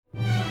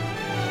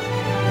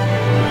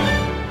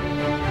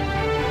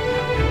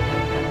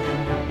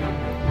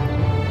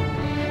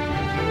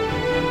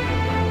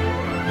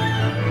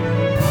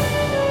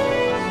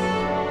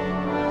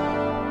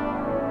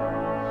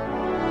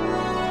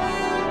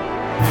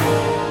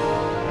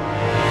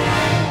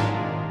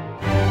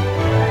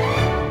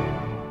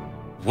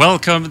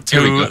Welcome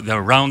to the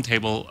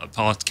Roundtable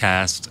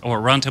Podcast, or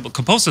Roundtable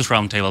Composers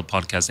Roundtable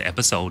Podcast,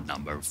 episode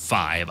number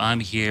 5.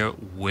 I'm here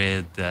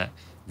with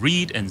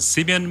Reed and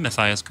Simeon.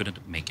 Matthias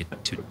couldn't make it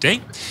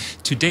today.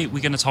 Today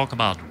we're going to talk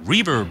about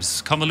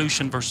reverbs,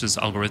 convolution versus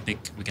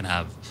algorithmic. We're going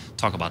to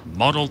talk about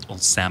modeled or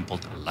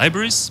sampled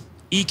libraries,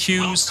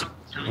 EQs,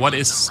 what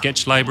is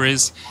sketch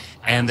libraries,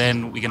 and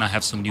then we're going to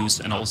have some news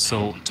and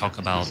also talk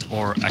about,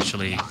 or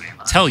actually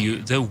tell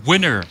you, the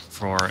winner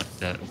for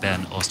the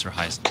Ben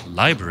Osterhuis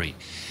library.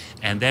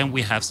 And then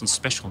we have some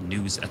special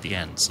news at the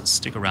end, so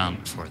stick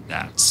around for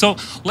that. So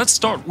let's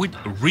start with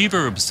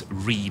reverbs,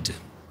 Reed.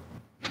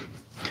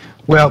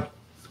 Well,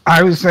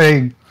 I would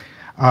say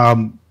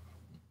I'm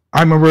a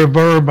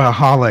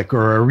reverbaholic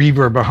or a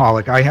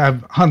reverbaholic. I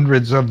have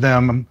hundreds of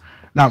them,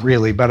 not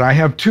really, but I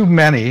have too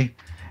many,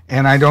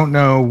 and I don't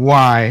know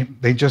why.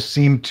 They just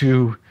seem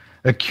to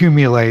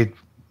accumulate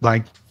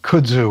like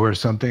kudzu or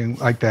something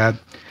like that.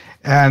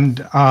 And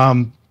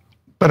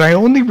but I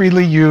only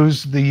really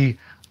use the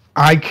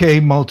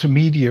IK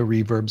multimedia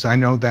reverbs. I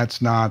know that's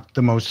not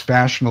the most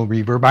fashionable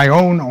reverb. I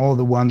own all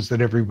the ones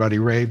that everybody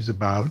raves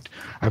about.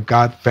 I've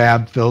got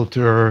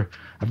FabFilter.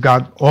 I've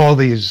got all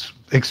these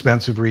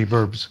expensive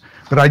reverbs,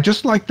 but I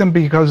just like them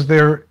because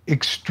they're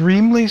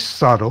extremely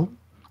subtle.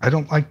 I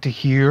don't like to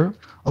hear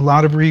a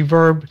lot of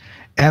reverb,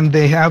 and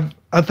they have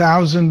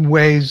 1,000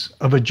 ways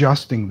of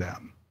adjusting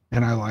them,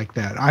 and I like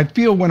that. I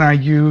feel when I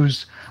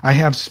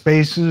have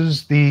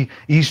spaces, the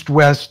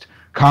east-west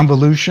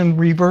convolution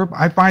reverb,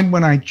 I find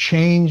when I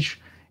change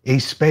a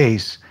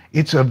space,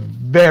 it's a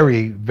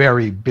very,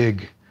 very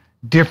big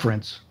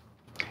difference,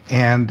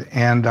 and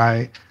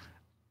I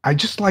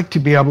just like to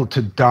be able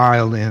to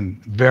dial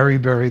in very,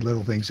 very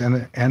little things,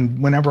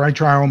 and whenever I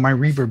try all my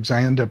reverbs,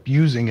 I end up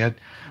using it.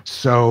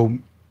 So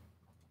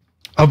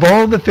of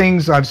all the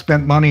things I've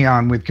spent money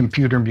on with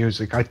computer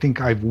music, I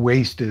think I've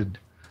wasted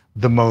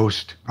the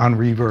most on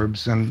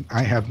reverbs, and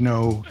I have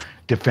no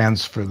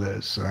defense for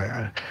this.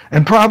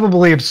 And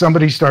probably if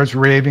somebody starts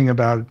raving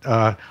about,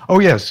 oh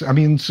yes, I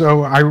mean,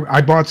 so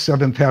I bought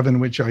Seventh Heaven,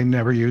 which I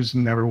never used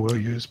and never will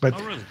use, but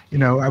really? You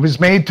know, I was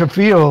made to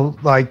feel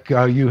like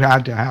you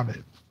had to have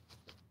it.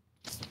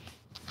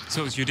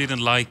 So you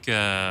didn't like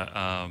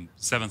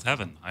Seventh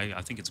Heaven?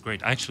 I think it's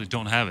great. I actually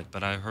don't have it,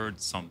 but I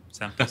heard some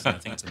samples, and I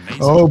think it's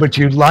amazing. Oh, but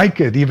you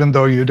like it even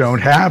though you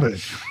don't have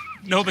it.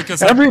 No,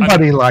 because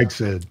everybody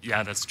likes it.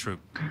 Yeah, that's true.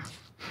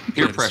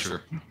 Peer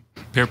pressure.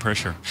 Peer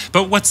pressure.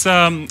 But what's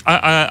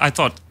I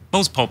thought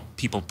most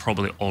people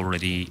probably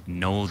already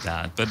know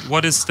that. But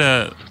what is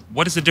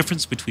the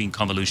difference between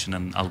convolution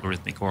and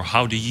algorithmic, or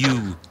how do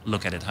you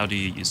look at it? How do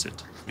you use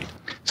it? Reed?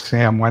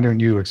 Sam, why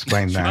don't you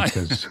explain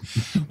that?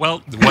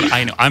 Well, what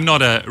I know, I'm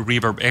not a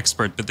reverb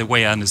expert, but the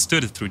way I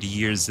understood it through the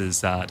years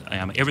is that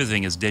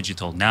everything is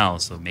digital now,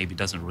 so maybe it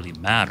doesn't really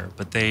matter.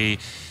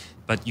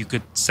 But you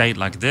could say it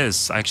like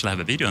this. I actually have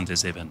a video on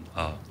this even.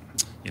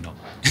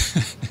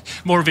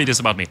 More videos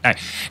about me.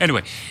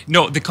 Anyway,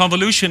 no, the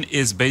convolution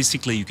is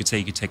basically, you could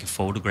take a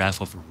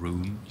photograph of a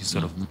room. You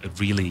sort of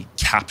really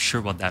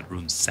capture what that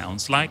room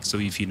sounds like. So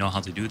if you know how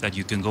to do that,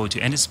 you can go to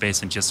any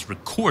space and just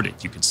record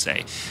it, you could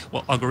say.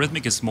 Well,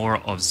 algorithmic is more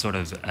of sort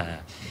of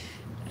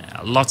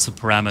lots of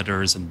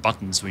parameters and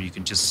buttons where you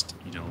can just,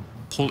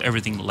 pull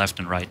everything left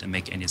and right and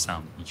make any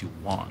sound you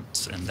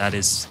want. And that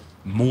is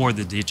more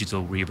the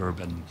digital reverb,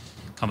 and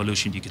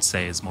convolution, you could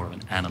say, is more of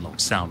an analog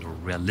sound or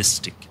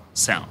realistic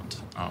sound.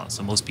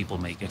 So most people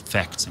make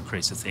effects and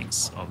crazy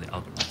things of the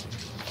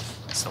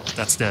algorithmic. So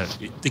that's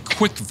the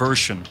quick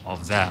version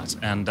of that.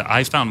 And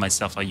I found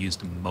myself, I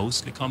used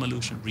mostly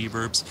convolution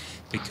reverbs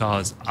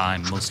because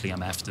I'm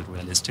after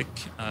realistic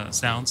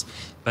sounds.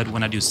 But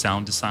when I do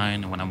sound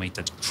design and when I make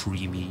that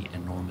creamy,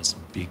 enormous,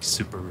 big,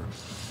 super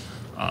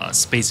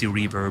spacey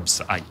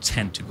reverbs, I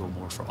tend to go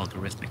more for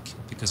algorithmic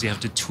because you have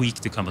to tweak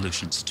the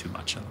convolutions too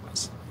much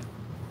otherwise.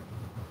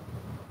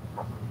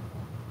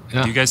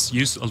 Yeah. Do you guys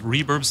use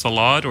reverbs a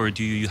lot, or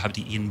do you have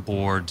the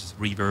inboard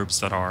reverbs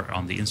that are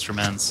on the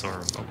instruments,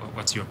 or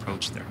what's your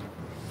approach there?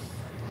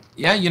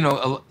 Yeah,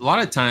 a lot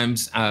of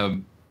times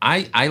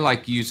I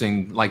like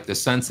using like the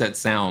Sunset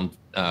Sound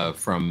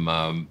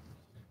from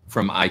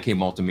IK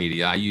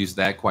Multimedia. I use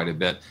that quite a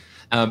bit.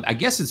 I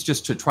guess it's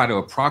just to try to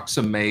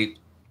approximate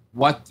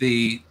what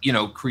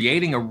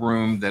creating a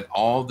room that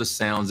all the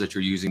sounds that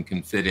you're using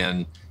can fit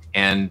in,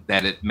 and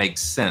that it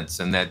makes sense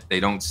and that they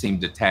don't seem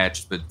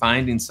detached, but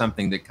finding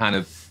something that kind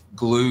of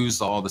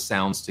glues all the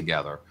sounds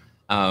together.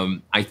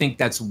 I think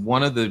that's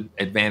one of the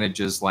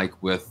advantages, like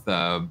with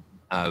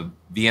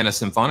Vienna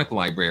Symphonic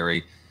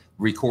Library,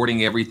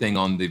 recording everything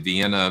on the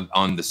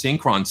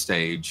Synchron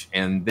stage,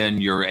 and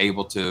then you're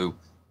able to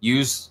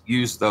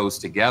use those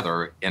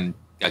together in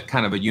a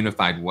kind of a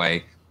unified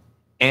way.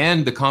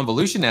 And the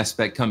convolution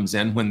aspect comes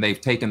in when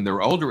they've taken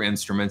their older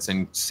instruments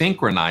and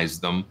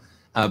synchronized them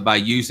by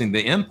using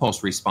the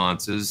impulse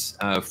responses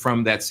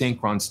from that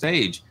Synchron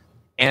stage.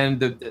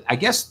 And I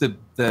guess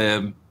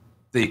the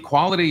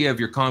quality of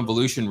your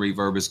convolution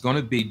reverb is going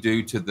to be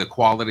due to the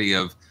quality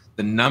of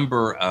the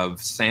number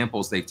of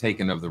samples they've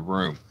taken of the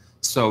room.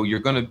 So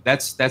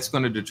that's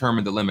gonna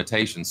determine the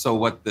limitation. So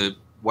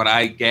what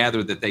I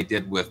gather that they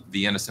did with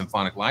Vienna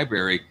Symphonic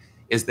Library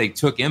is they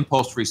took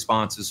impulse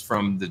responses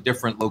from the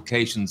different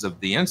locations of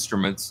the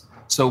instruments.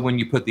 So when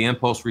you put the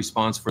impulse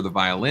response for the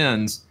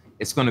violins,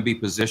 it's going to be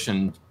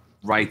positioned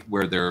right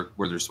where they're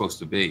supposed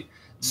to be.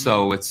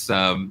 So it's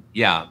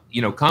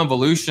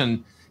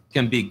convolution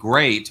can be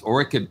great,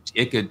 or it could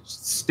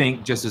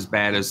stink just as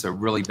bad as a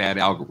really bad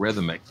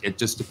algorithmic. It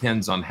just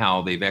depends on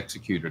how they've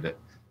executed it.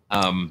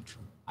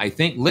 I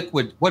think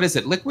Liquid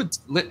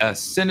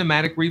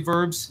cinematic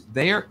reverbs,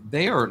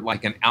 they are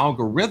like an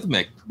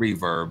algorithmic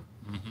reverb,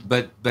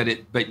 but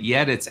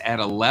yet it's at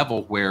a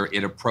level where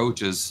it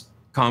approaches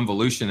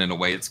convolution in a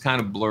way. It's kind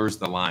of blurs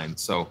the line.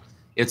 So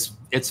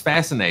it's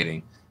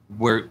fascinating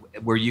where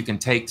you can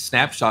take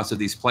snapshots of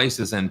these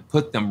places and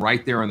put them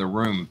right there in the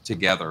room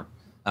together.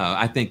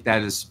 I think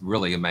that is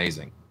really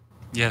amazing.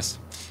 Yes.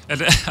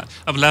 And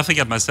I'm laughing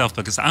at myself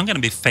because I'm going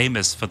to be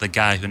famous for the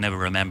guy who never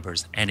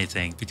remembers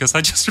anything, because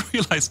I just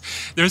realized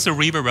there's a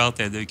reverb out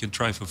there that you can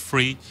try for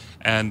free,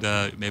 and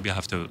maybe I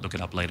have to look it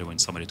up later when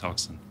somebody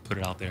talks and put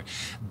it out there,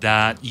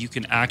 that you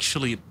can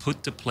actually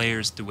put the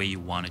players the way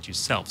you want it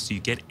yourself. So you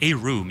get a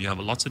room, you have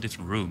lots of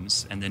different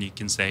rooms, and then you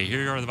can say,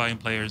 here are the violin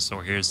players,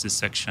 or here's this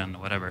section,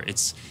 whatever.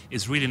 It's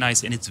really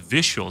nice, and it's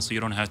visual, so you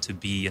don't have to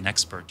be an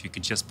expert. You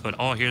can just put,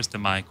 oh, here's the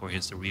mic, or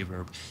here's the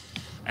reverb.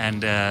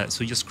 And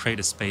so you just create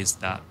a space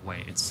that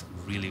way. It's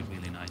really,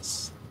 really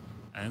nice.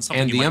 And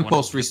the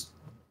impulse,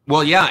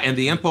 and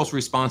the impulse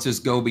responses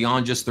go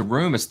beyond just the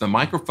room. It's the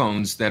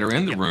microphones that are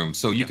in the room.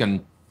 So you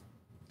can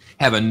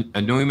have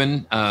a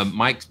Neumann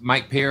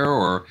mic pair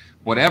or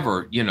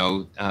whatever.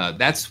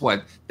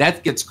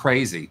 That gets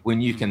crazy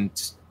when you can,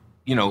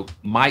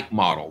 mic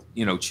model.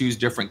 Choose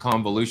different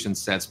convolution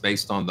sets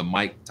based on the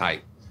mic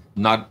type.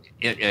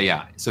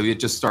 So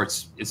it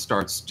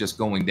starts just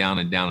going down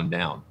and down and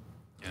down.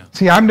 Yeah.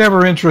 See, I'm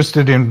never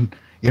interested in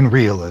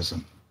realism.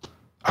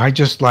 I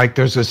just like,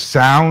 there's a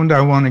sound I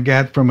want to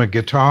get from a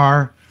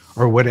guitar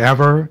or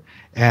whatever,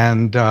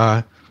 and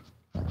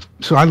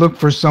so I look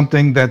for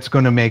something that's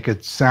going to make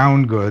it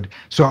sound good.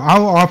 So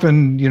I'll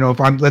often,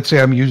 let's say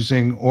I'm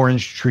using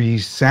Orange Tree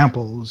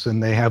samples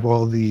and they have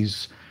all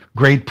these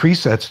great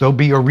presets, there'll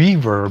be a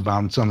reverb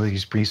on some of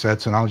these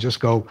presets, and I'll just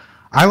go,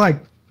 I like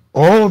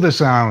all the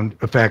sound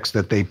effects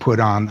that they put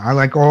on. I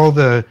like all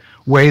the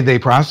way they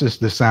process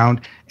the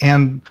sound,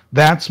 and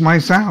that's my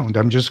sound.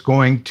 I'm just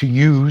going to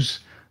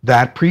use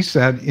that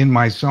preset in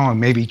my song,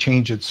 maybe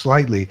change it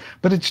slightly,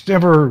 but it's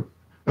never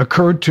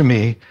occurred to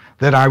me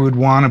that I would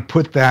want to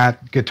put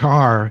that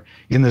guitar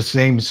in the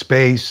same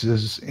space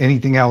as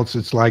anything else.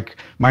 It's like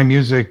my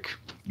music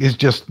is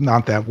just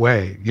not that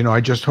way.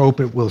 I just hope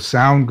it will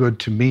sound good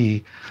to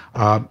me.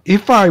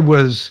 If I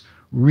was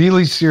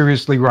really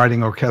seriously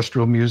writing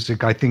orchestral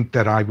music, I think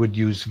that I would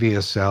use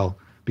VSL,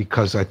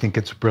 because I think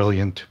it's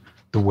brilliant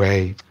the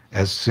way,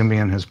 as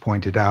Simeon has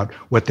pointed out,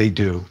 what they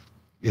do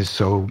is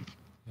so,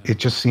 it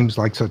just seems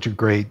like such a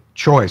great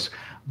choice.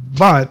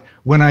 But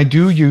when I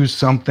do use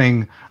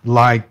something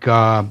like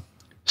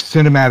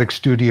Cinematic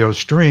Studio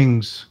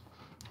Strings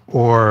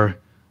or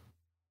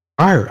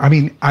Fire,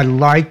 I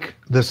like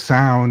the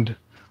sound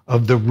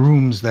of the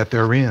rooms that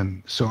they're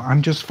in. So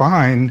I'm just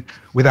fine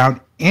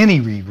without any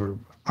reverb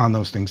on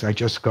those things. I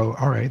just go,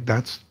 all right,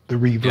 that's the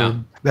reverb. Yeah.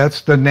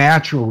 That's the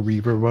natural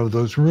reverb of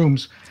those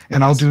rooms,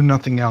 and I'll do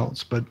nothing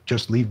else but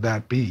just leave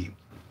that be.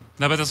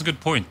 No, but that's a good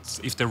point.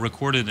 If they're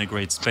recorded in a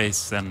great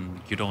space,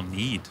 then you don't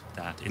need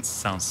that. It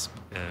sounds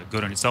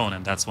good on its own,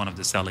 and that's one of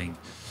the selling,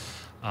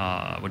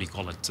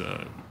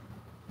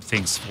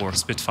 things for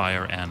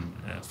Spitfire and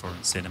for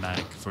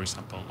Cinematic, for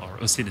example, or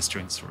Cine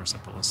Strings, for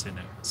example, or Cine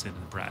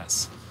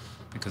Brass,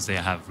 because they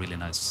have really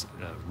nice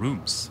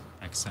rooms.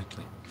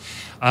 Exactly.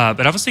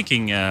 But I was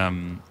thinking,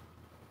 there's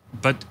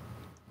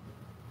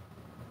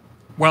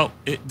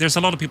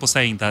a lot of people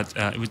saying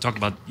that we talk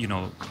about,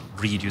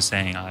 Reed, you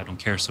saying, I don't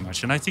care so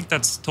much. And I think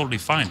that's totally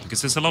fine,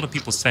 because there's a lot of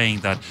people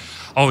saying that,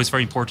 it's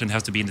very important, it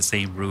has to be in the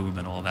same room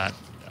and all that.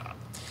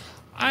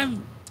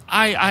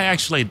 I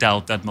actually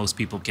doubt that most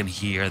people can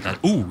hear that,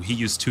 he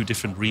used 2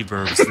 different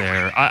reverbs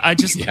there. I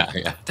just,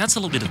 that's a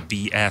little bit of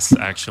BS,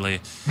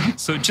 actually.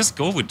 So just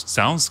go with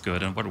sounds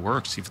good and what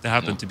works. If there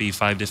happen to be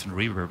 5 different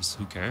reverbs,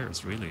 who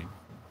cares, really?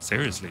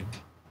 Seriously.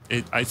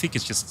 I think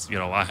it's just,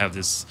 I have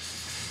this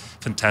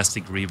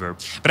fantastic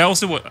reverb. But I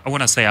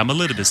want to say I'm a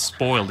little bit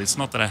spoiled. It's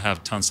not that I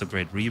have tons of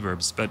great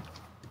reverbs, but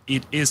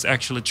it is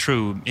actually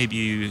true. Maybe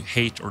you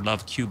hate or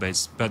love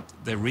Cubase, but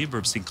the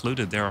reverbs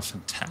included there are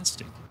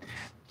fantastic.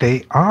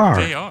 They are.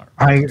 They are.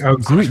 I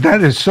agree.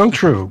 That is so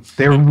true.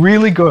 They're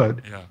really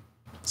good. Yeah.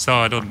 So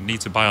I don't need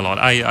to buy a lot.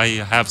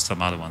 I have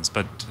some other ones,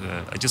 but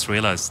I just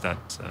realized that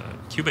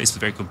Cubase is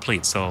very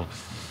complete. So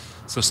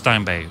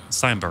Steinberg,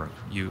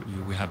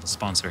 we have a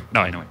sponsor.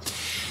 No, anyway.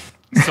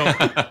 So,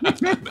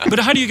 but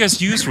how do you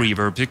guys use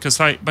reverb? Because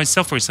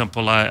myself, for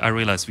example, I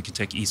realized we can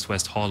take East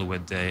West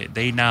Hollywood.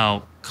 They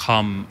now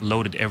come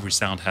loaded. Every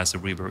sound has a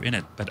reverb in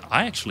it, but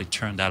I actually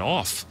turned that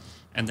off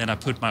and then I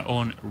put my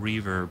own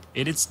reverb.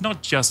 It's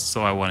not just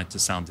so I want it to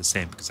sound the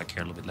same because I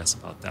care a little bit less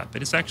about that,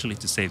 but it's actually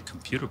to save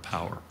computer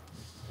power.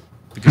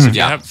 Because if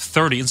you Yeah. have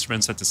 30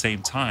 instruments at the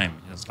same time,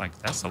 it's like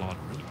that's a lot of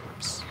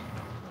reverbs.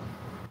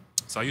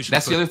 So I usually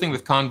That's the other thing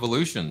with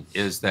convolution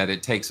is that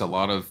it takes a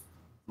lot of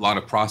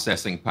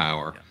processing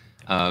power.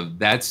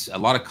 That's a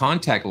lot of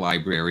contact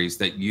libraries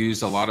that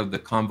use a lot of the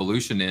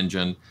convolution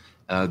engine.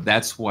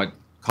 That's what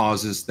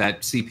causes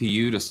that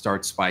CPU to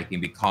start spiking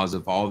because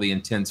of all the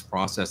intense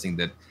processing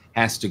that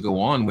has to go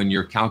on when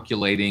you're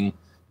calculating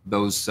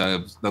those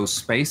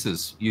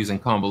spaces using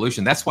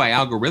convolution. That's why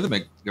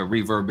algorithmic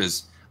reverb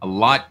is a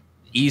lot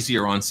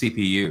easier on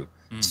CPU.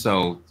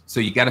 So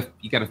you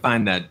gotta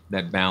find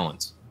that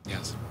balance.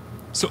 Yes.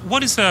 So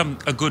what is a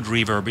good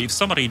reverb if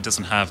somebody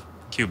doesn't have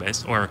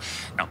Cubase, or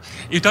no,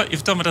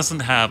 if someone doesn't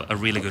have a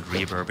really good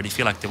reverb, but they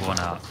feel like they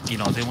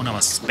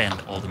wanna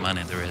spend all the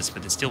money there is,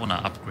 but they still wanna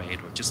upgrade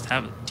or just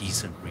have a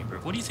decent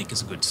reverb? What do you think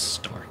is a good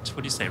start?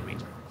 What do you say,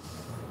 reverb?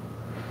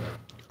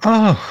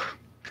 Oh,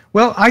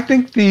 well, I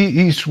think the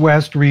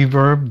East-West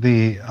reverb,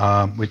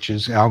 which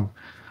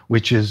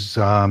is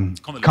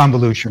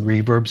convolution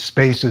reverb,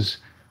 Spaces.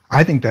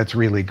 I think that's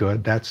really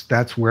good.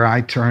 That's where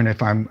I turn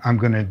if I'm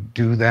going to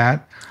do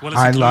that. Well,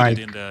 it's included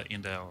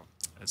in the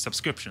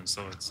subscription,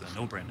 so it's a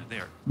no-brainer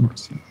there. Of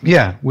course.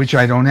 Yeah, which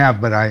I don't have,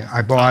 but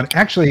I bought.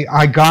 Actually,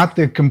 I got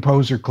the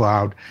Composer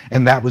Cloud,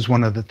 and that was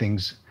one of the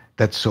things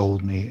that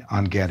sold me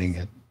on getting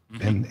it.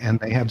 And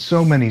they have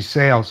so many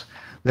sales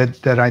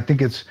that I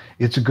think it's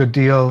a good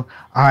deal.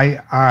 I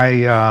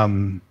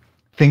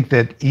think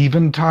that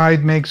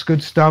Eventide makes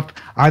good stuff.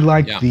 I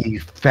like the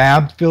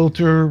Fab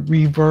Filter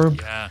reverb.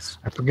 Yes.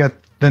 I forget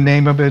the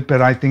name of it,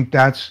 but I think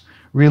that's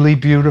really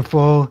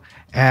beautiful.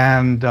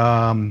 And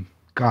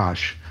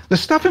gosh, the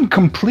stuff in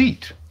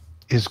Complete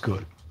is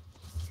good,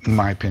 in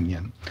my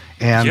opinion.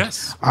 And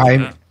yes.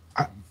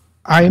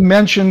 I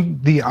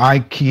mentioned the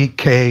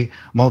IK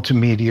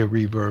multimedia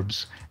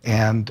reverbs,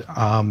 and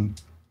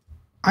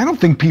I don't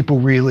think people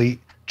really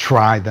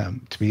try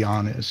them, to be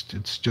honest.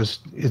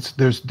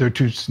 They're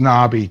too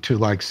snobby to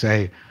like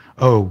say,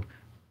 oh,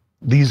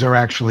 these are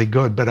actually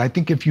good. But I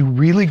think if you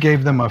really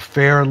gave them a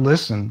fair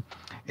listen,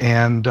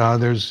 and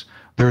there's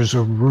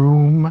a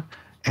room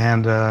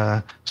and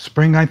a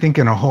spring, I think,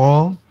 in a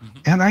hall.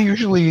 And I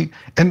usually,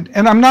 and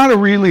I'm not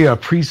really a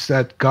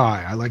preset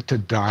guy. I like to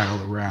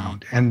dial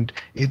around, and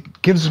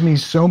it gives me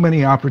so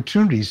many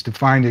opportunities to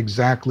find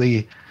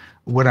exactly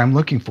what I'm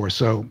looking for.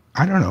 So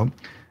I don't know.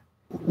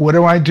 What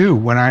do I do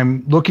when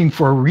I'm looking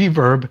for a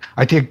reverb?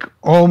 I take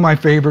all my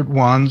favorite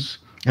ones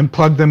and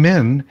plug them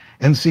in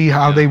and see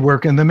how they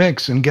work in the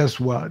mix. And guess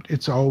what?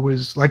 It's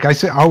always, like I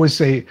always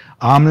say,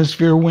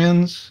 Omnisphere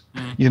wins.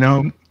 You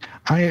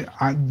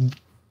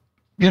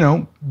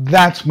know,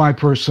 that's my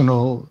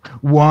personal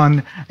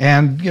one.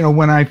 And,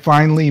 when I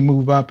finally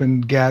move up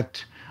and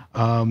get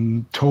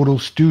Total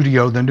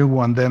Studio, the new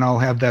one, then I'll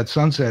have that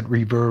Sunset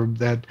reverb,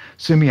 that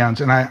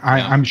Simeon's, and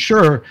I'm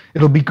sure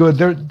it'll be good.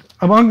 There,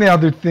 among the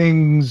other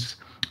things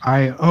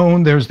I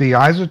own, there's the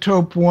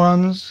Isotope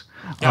ones,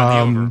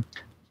 and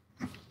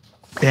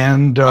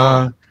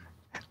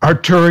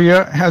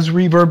Arturia has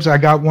reverbs. I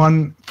got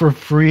one for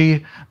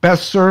free.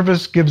 Best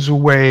Service gives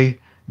away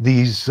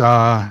these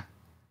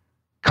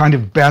kind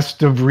of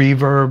best of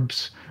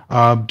reverbs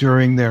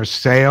during their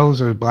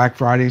sales or Black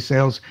Friday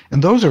sales,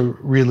 and those are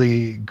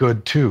really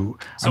good too.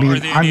 So are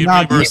there any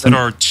reverbs that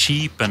are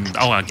cheap and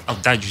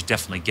that you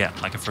definitely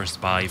get, like a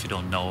first buy if you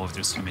don't know if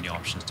there's too many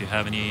options? Do you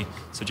have any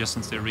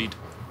suggestions there, Reed?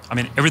 I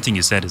mean, everything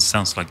you said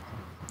sounds like,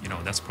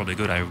 that's probably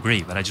good. I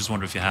agree, but I just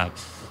wonder if you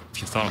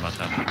thought about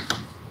that.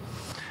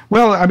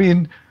 Well, I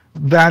mean,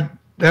 that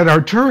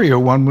Arturia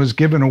one was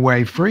given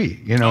away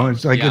free.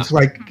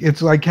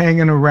 It's like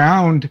hanging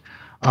around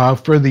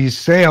for these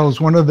sales.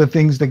 One of the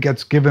things that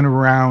gets given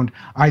around,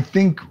 I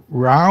think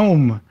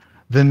Raum,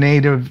 the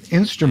Native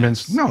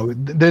Instruments,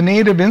 the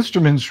Native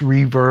Instruments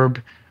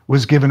reverb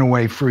was given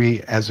away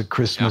free as a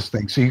Christmas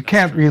thing. So you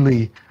can't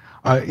really,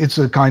 it's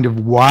a kind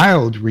of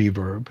wild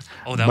reverb.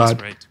 Oh, that was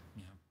great.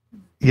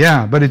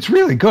 Yeah, but it's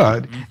really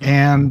good.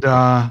 And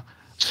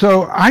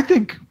so I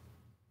think,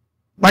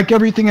 like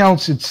everything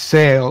else, it's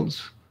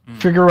sales.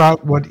 Figure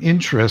out what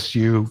interests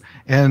you,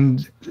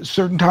 and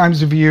certain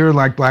times of year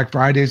like Black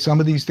Friday,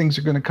 some of these things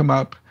are going to come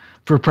up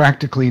for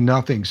practically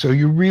nothing. So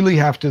you really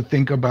have to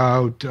think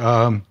about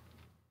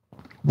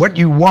what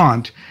you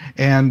want.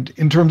 And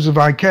in terms of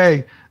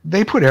IK,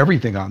 they put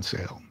everything on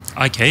sale.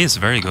 IK is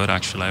very good,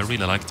 actually. I really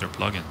like their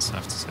plugins, I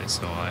have to say.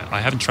 So I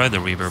haven't tried the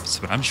reverbs,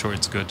 but I'm sure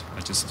it's good.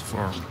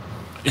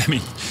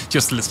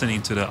 Just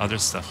listening to the other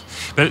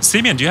stuff. But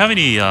Simeon, do you have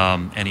any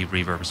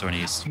reverbs or any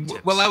tips?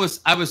 Well, I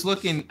was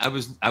looking. I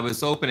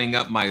was opening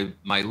up my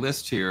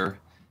list here,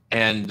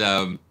 and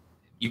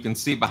you can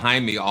see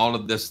behind me all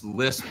of this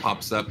list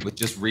pops up with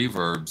just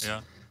reverbs.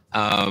 Yeah.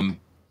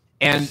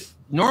 And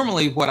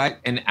normally,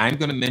 I'm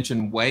going to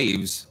mention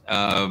Waves.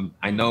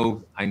 I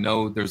know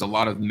there's a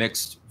lot of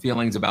mixed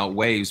feelings about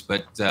Waves,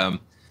 but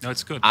No,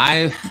 it's good.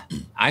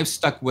 I've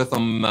stuck with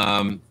them.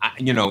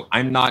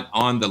 I'm not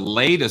on the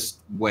latest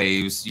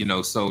waves,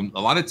 so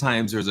a lot of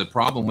times there's a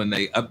problem when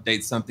they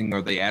update something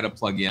or they add a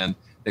plugin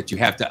that you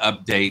have to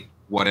update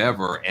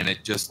whatever, and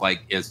it just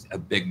like is a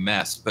big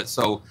mess. But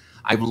so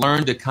I've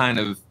learned to kind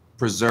of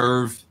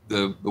preserve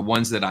the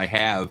ones that I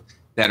have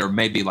that are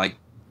maybe like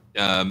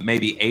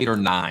maybe 8 or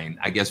 9,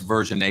 I guess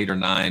version 8 or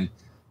 9.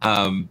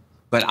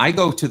 But I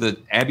go to the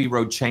Abbey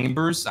Road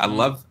Chambers. I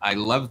love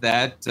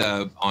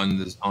that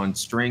on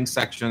string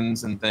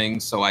sections and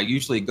things. So I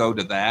usually go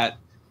to that.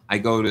 I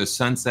go to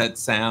Sunset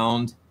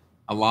Sound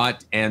a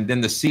lot, and then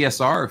the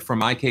CSR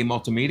from IK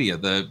Multimedia.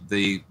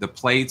 The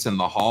plates and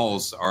the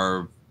halls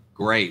are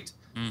great.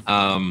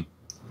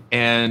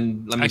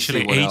 And let me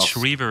actually see what else.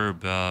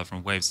 Reverb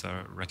from Waves.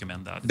 I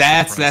recommend that.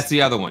 That's the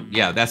other one.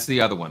 Yeah, that's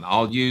the other one.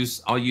 I'll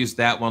use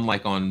that one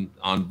like on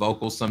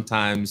vocals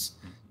sometimes,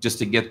 just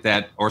to get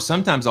that, or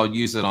sometimes I'll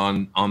use it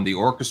on the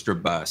orchestra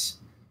bus,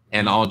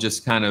 and I'll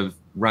just kind of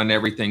run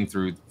everything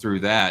through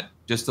that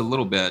just a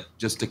little bit,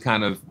 just to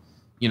kind of,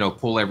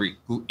 pull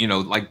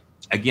like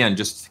again,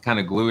 just to kind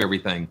of glue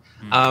everything.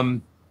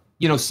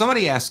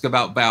 Somebody asked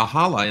about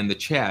Valhalla in the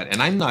chat,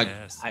 and I'm not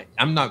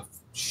I'm not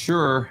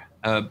sure.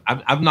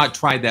 I've not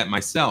tried that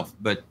myself,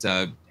 but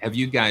have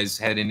you guys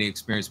had any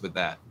experience with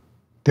that?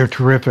 They're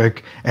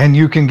terrific, and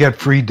you can get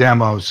free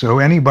demos. So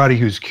anybody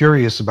who's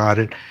curious about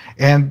it,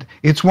 and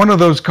it's one of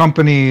those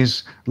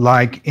companies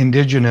like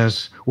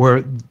Indigenous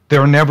where there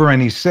are never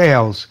any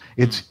sales.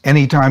 It's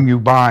anytime you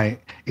buy,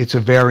 it's a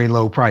very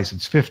low price.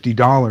 It's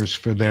 $50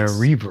 for their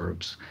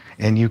reverbs,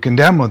 and you can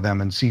demo them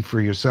and see for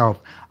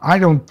yourself.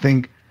 I've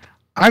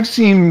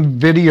seen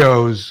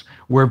videos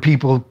where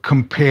people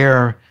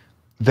compare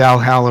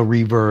Valhalla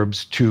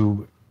reverbs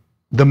to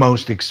the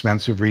most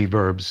expensive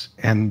reverbs,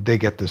 and they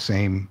get the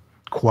same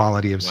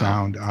quality of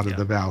sound out of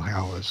the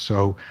Valhallas.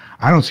 So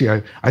I don't see,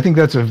 I think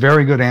that's a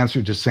very good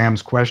answer to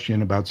Sam's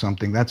question about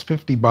something. That's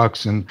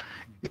 $50, and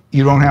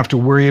you don't have to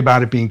worry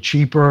about it being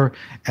cheaper.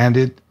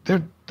 And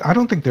I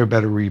don't think there are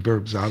better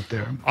reverbs out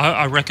there.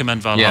 I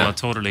recommend Valhalla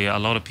totally. A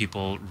lot of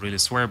people really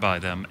swear by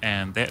them,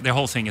 and their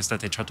whole thing is that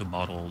they try to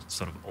model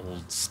sort of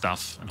old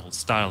stuff and old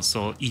styles.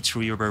 So each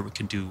reverb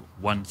can do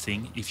one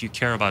thing. If you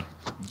care about,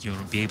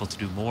 be able to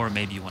do more,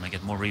 maybe you want to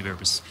get more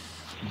reverbs.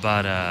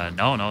 But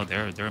no,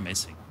 they're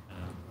amazing.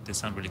 They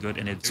sound really good.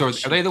 And so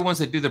are they the ones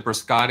that do the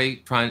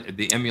Brascotti,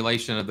 the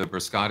emulation of the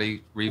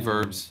Brascotti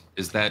reverbs?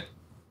 Is that?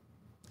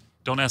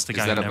 Don't ask the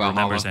guy who never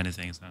remembers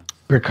anything. So.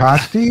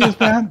 Brascotti, is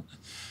that?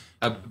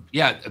 A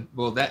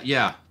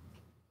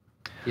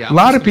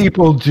lot of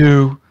people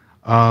do.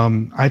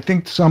 I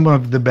think some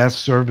of the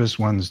best service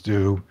ones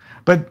do,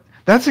 but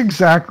that's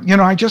exactly,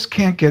 I just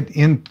can't get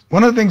in.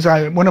 One of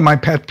my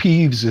pet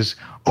peeves is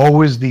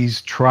always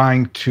these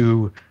trying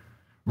to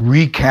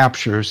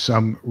recapture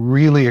some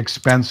really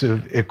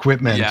expensive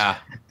equipment. Yeah.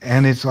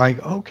 And it's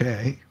like,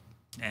 okay,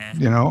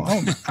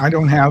 I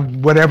don't have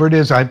whatever it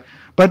is.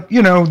 But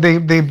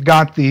they've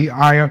got the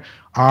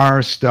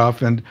IR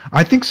stuff, and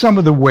I think some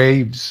of the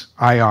Waves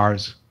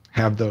IRs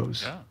have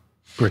those. Yeah.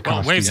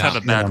 Well, Waves have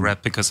a bad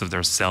rep because of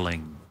their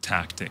selling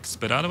tactics,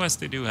 but otherwise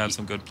they do have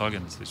some good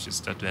plugins. It's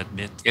just to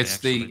admit it's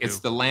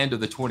the land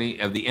of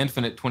the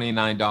infinite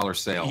 $29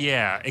 sale.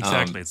 Yeah,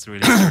 exactly. It's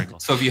really hysterical.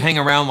 So if you hang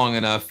around long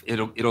enough,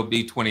 it'll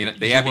be 20.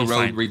 The Abbey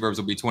Road reverbs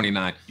will be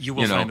 29. You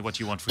will find what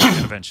you want for you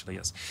eventually.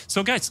 Yes.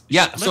 So guys,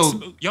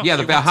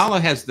 the Valhalla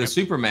has the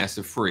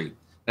Supermassive free.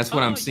 That's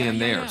what I'm seeing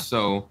there.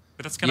 So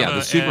but that's kind of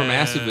the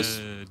Supermassive is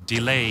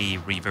delay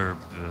reverb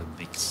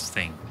mix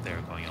thing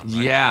there going on.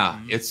 Right? Yeah,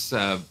 it's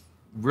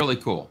really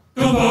cool.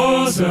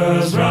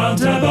 Composers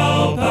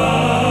Roundtable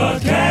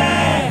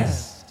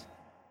Podcast.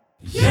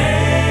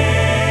 Yeah.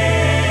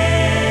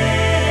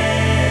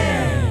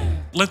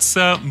 Let's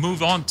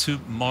move on to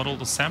model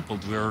the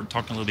sampled. We're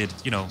talking a little bit,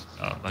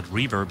 about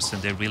reverbs,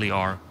 and they really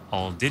are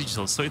all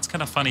digital. So it's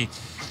kind of funny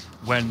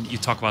when you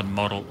talk about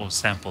model or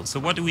sample. So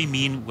what do we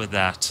mean with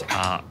that?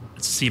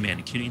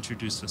 Seaman, can you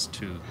introduce us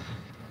to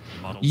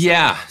models?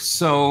 Yeah.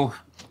 So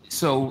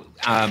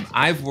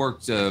I've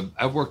worked a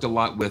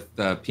lot with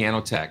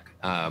Pianotech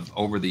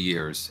over the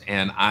years,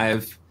 and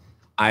I've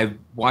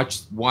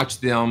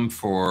watched them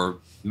for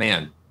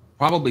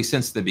probably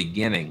since the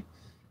beginning,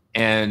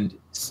 and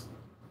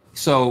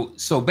so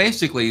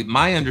basically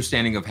my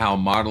understanding of how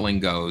modeling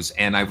goes,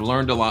 and I've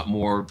learned a lot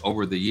more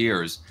over the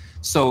years.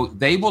 So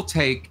they will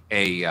take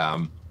a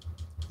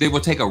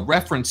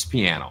reference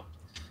piano.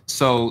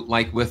 So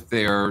like with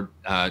their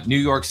New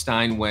York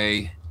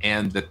Steinway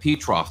and the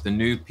Petroff, the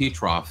new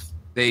Petroff,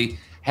 they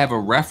have a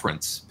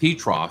reference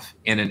Petroff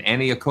in an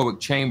anechoic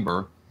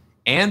chamber,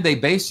 and they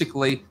do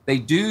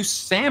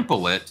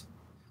sample it,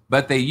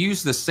 but they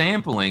use the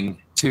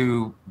sampling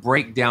to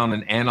break down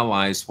and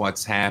analyze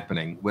what's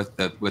happening with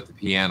the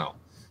piano.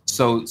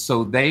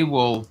 So they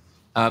will.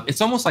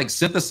 It's almost like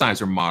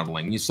synthesizer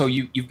modeling. So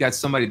you've got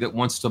somebody that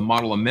wants to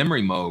model a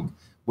memory moog.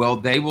 Well,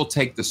 they will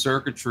take the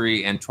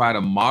circuitry and try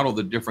to model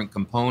the different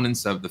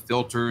components of the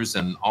filters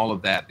and all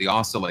of that, the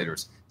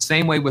oscillators.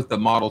 Same way with the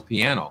model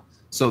piano.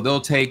 So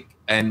they'll take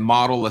and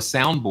model a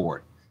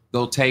soundboard.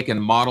 They'll take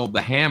and model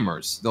the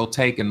hammers. They'll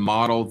take and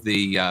model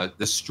the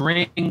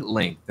string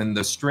length and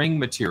the string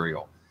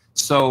material.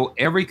 So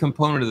every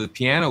component of the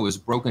piano is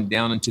broken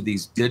down into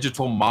these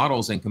digital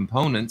models and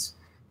components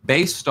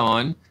based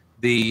on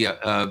the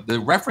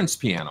reference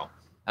piano.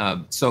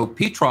 So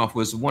Petroff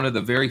was one of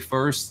the very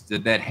first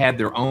that had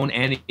their own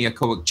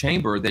anechoic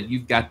chamber that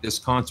you've got this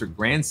concert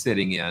grand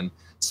sitting in,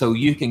 so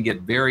you can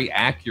get very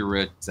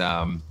accurate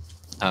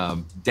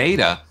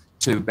data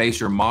to base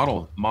your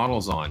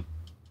models on.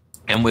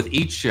 And with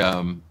each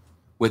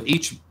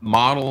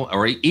model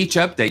or each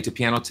update to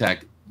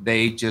Pianotech,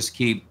 they just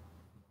keep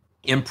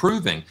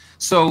improving.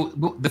 So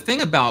the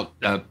thing about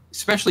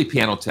especially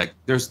Pianotech,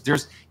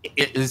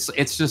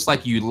 it's just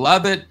like you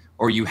love it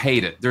or you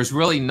hate it. There's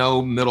really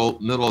no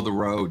middle of the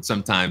road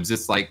sometimes.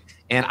 It's like,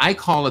 and I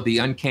call it the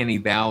uncanny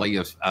valley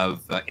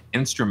of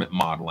instrument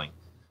modeling.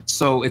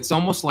 So it's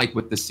almost like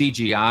with the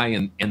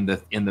CGI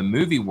in the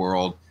movie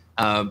world,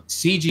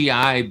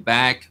 CGI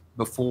back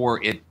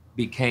before it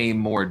became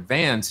more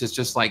advanced, it's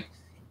just like,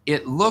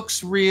 it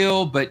looks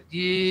real, but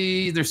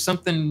there's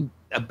something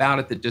about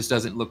it that just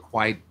doesn't look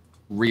quite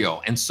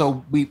real. And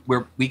so we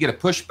get a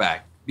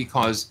pushback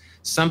because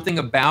something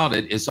about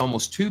it is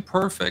almost too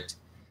perfect.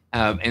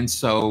 And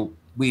so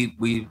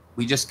we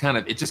just kind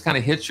of, it just kind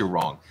of hits you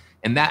wrong.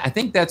 And that, I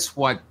think that's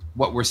what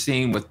we're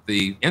seeing with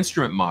the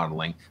instrument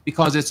modeling,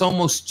 because it's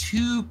almost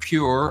too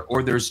pure,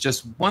 or there's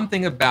just one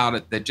thing about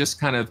it that just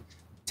kind of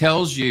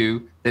tells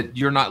you that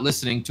you're not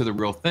listening to the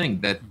real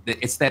thing, that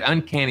it's that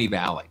uncanny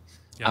valley.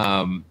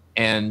 Yeah.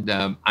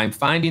 I'm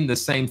finding the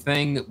same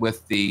thing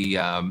with the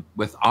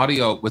with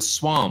audio, with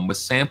SWAM, with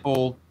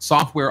sample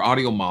software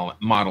audio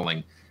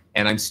modeling,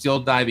 and I'm still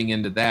diving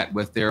into that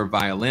with their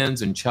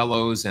violins and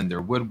cellos and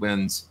their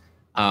woodwinds.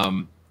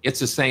 It's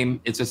the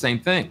same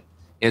thing.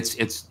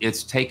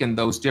 It's taken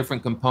those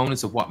different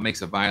components of what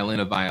makes a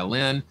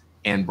violin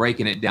and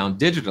breaking it down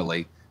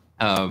digitally,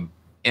 and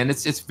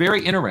it's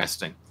very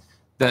interesting.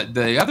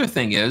 The other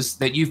thing is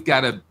that you've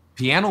got a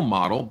piano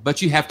model,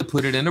 but you have to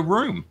put it in a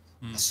room.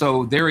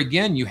 So there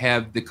again, you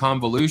have the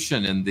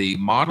convolution and the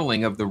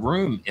modeling of the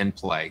room in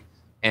play.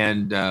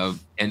 And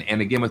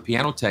again, with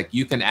Pianotech,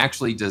 you can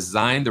actually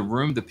design the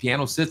room the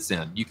piano sits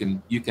in.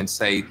 You can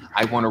say,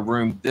 I want a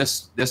room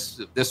this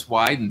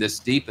wide and this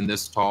deep and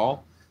this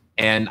tall.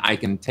 And I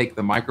can take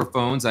the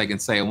microphones. I can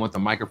say, I want the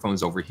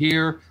microphones over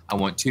here. I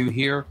want two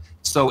here.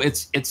 So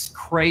it's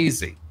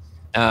crazy.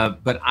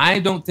 But I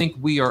don't think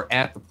we are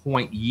at the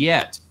point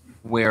yet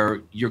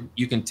where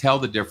you can tell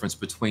the difference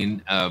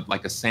between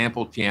like a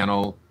sampled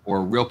piano or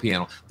a real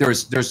piano.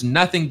 There's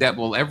nothing that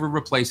will ever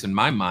replace, in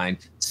my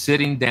mind,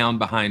 sitting down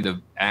behind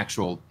an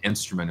actual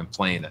instrument and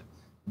playing it,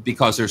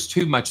 because there's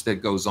too much that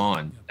goes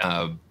on,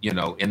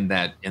 in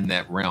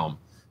that realm.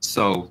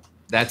 So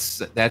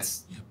that's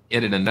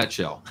it in a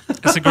nutshell.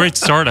 It's a great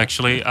start,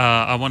 actually.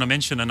 I want to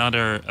mention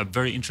a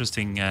very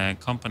interesting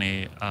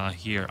company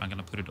here. I'm going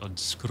to put it on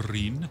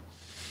screen.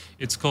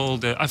 It's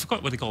called, I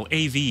forgot what they call,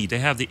 AV. They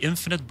have the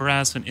Infinite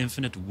Brass and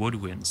Infinite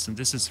Woodwinds, and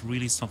this is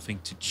really something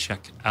to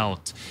check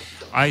out.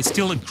 I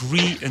still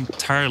agree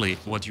entirely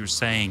with what you're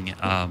saying,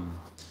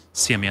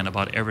 Simeon,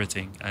 about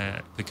everything,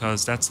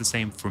 because that's the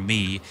same for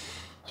me.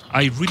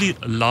 I really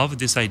love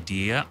this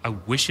idea. I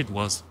wish it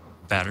was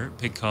better,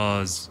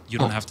 because you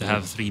don't have to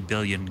have 3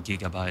 billion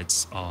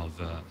gigabytes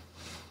of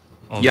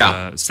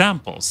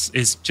samples.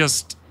 It's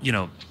just,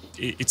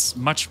 it's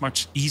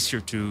much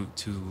easier to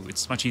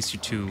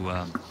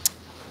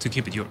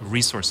keep it. Your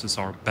resources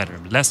are better,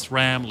 less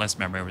RAM, less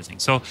memory, everything.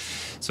 So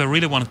I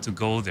really wanted to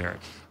go there.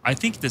 I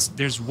think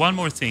there's one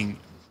more thing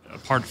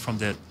apart from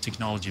the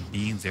technology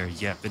being there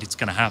yet, but it's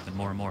going to happen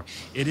more and more.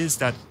 It is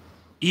that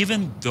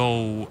even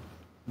though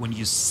when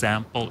you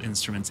sample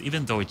instruments,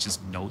 even though it's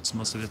just notes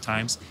most of the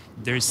times,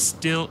 there's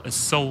still a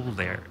soul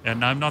there.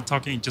 And I'm not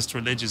talking just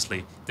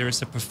religiously. There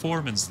is a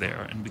performance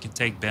there. And we can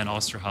take Ben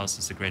Osterhaus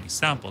as a great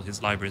example.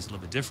 His library is a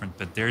little bit different,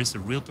 but there is a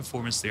real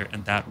performance there,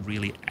 and that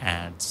really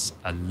adds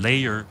a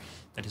layer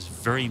that is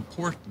very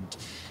important.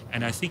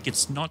 And I think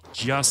it's not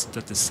just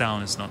that the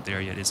sound is not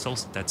there yet, it's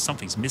also that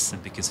something's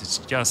missing, because it's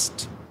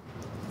just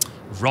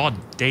raw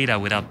data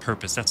without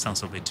purpose. That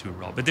sounds a bit too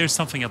raw, but there's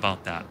something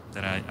about that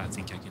I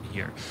think I can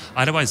hear.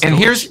 Otherwise, and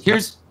here's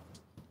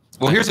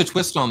a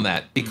twist on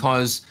that,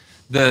 because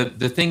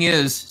the thing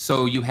is,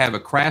 so you have a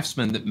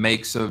craftsman that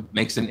makes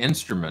an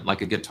instrument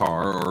like a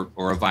guitar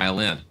or a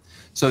violin.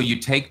 So you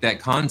take that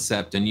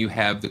concept and you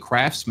have the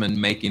craftsman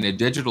making a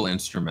digital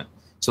instrument.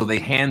 So they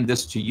hand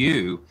this to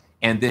you,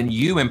 and then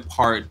you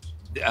impart.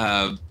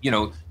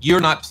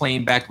 You're not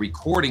playing back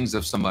recordings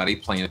of somebody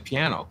playing a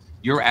piano.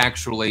 You're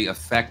actually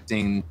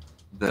affecting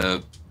their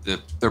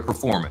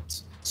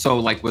performance. So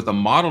like with a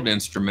modeled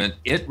instrument,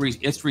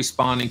 it's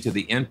responding to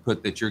the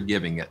input that you're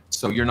giving it.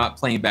 So you're not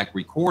playing back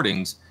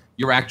recordings,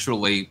 you're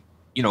actually,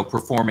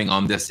 performing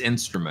on this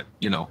instrument,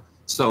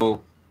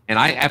 So, and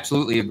I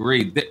absolutely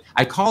agree.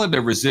 I call it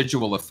a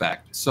residual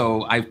effect.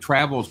 So I've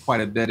traveled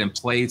quite a bit and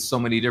played so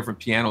many different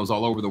pianos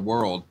all over the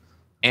world.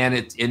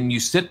 And you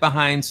sit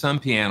behind some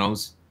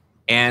pianos,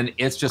 and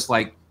it's just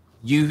like,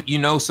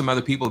 some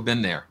other people have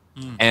been there.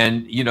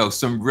 And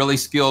some really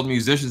skilled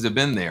musicians have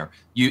been there.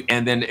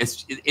 And then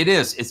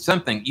it's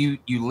something you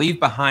leave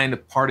behind a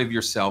part of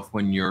yourself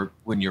when you're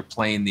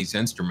playing these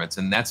instruments,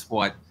 and that's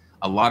what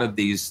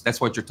that's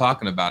what you're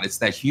talking about. It's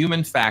that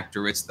human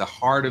factor. It's the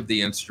heart of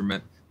the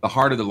instrument, the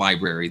heart of the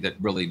library that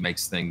really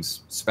makes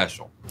things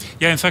special.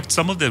 Yeah, in fact,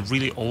 some of the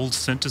really old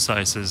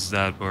synthesizers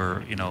that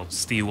were,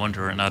 Stevie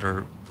Wonder and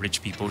other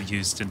rich people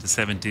used in the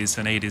 70s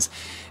and 80s,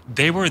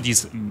 they were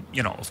these,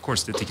 of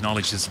course the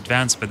technology is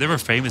advanced, but they were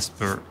famous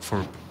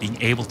for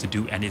being able to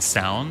do any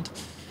sound.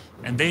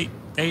 And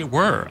they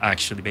were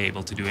actually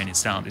able to do any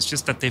sound. It's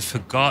just that they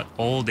forgot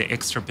all the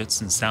extra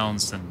bits and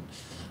sounds and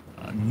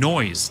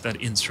noise that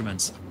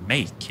instruments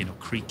make,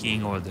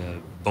 creaking or the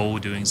bow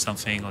doing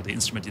something or the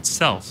instrument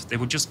itself. They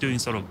were just doing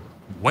sort of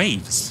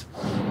waves,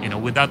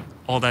 without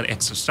all that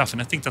extra stuff.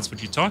 And I think that's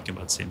what you're talking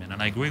about, Simon,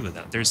 and I agree with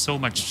that. There's so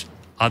much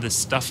other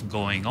stuff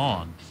going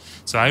on.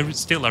 So I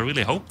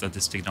really hope that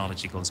this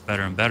technology goes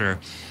better and better.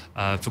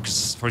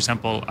 For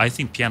example, I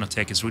think piano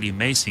tech is really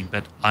amazing,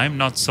 but I'm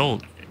not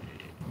sold.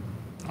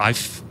 I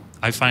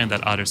find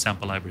that other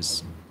sample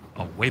libraries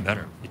are way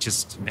better.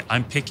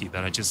 I'm picky,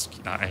 but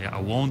I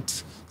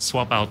won't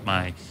swap out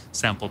my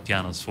sample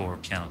pianos for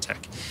piano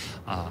tech.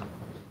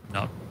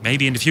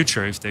 Maybe in the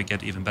future if they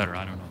get even better,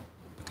 I don't know,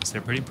 because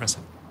they're pretty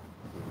impressive.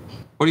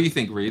 What do you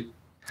think, Reed?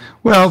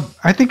 Well,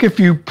 I think if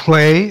you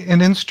play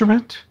an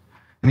instrument,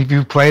 and if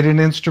you've played an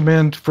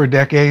instrument for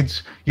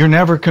decades, you're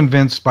never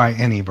convinced by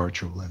any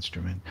virtual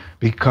instrument,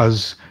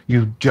 because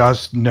you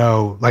just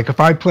know, like if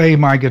I play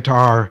my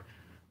guitar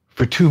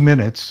for 2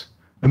 minutes,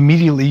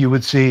 immediately you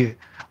would see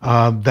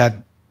that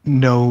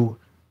no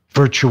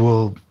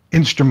virtual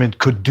instrument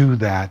could do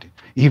that.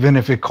 Even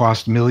if it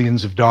cost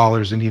millions of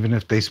dollars, and even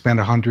if they spent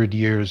 100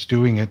 years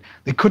doing it,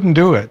 they couldn't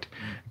do it,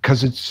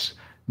 because it's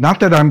not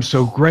that I'm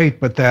so great,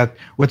 but that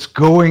what's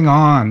going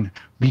on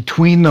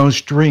between those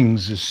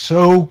strings is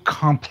so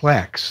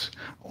complex.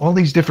 All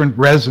these different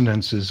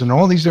resonances and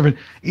all these different,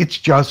 it's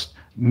just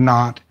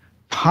not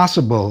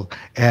possible.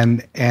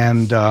 And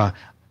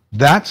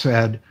that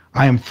said,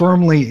 I am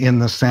firmly in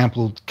the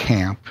sampled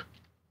camp.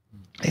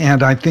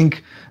 And I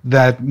think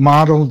that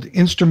modeled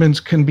instruments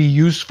can be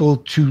useful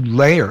to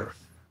layer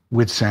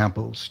with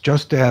samples,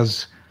 just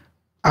as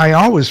I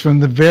always,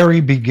 from the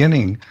very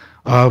beginning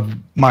of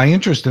my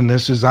interest in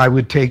this, is I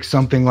would take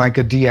something like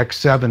a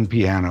DX7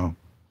 piano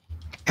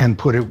and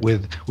put it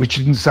with, which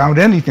didn't sound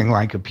anything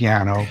like a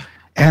piano,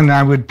 and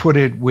I would put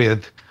it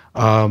with,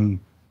 my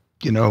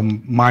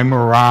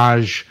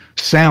Mirage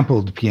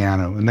sampled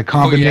piano, and the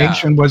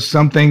combination was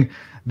something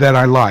that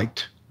I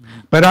liked.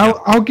 But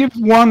I'll give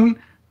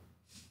one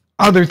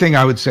other thing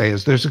I would say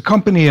is there's a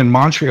company in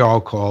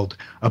Montreal called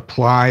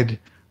Applied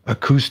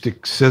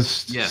Acoustic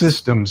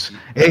Systems,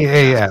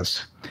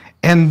 AAS,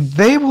 and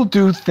they will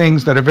do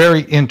things that are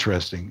very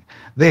interesting.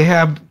 They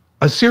have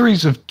a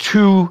series of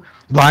 2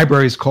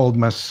 libraries called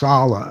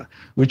Masala,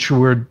 which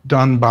were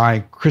done by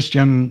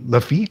Christian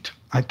Lafitte,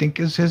 I think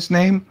is his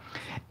name.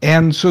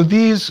 And so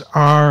these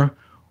are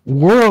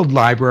world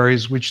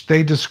libraries which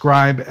they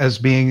describe as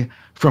being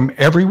from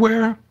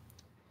everywhere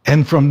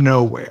and from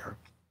nowhere.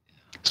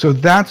 So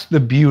that's the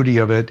beauty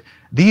of it.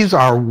 These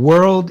are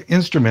world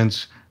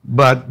instruments,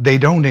 but they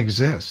don't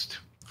exist.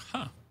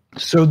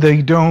 So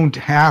they don't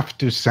have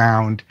to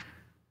sound,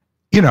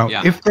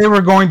 if they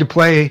were going to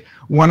play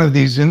one of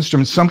these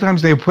instruments,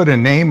 sometimes they put a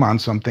name on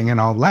something and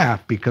I'll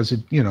laugh because,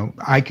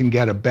 I can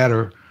get a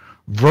better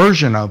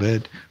version of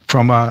it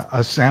from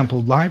a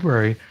sampled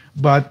library.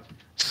 But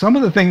some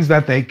of the things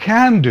that they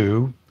can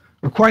do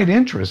are quite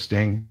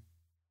interesting.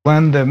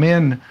 Blend them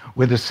in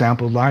with a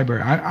sampled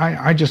library.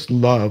 I just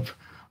love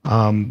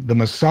the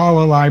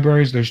Masala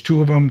libraries. There's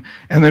 2 of them.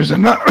 And there's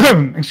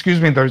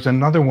another, there's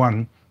another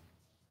one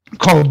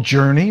called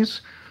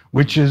Journeys,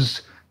 which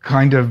is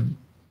kind of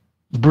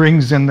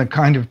brings in the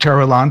kind of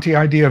Terralanti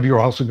idea of you're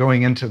also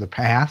going into the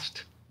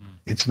past.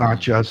 It's not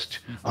just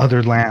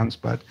other lands,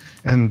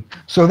 and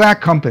so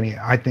that company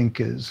I think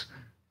is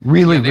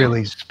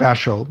really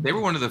special. They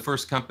were one of the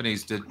first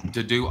companies to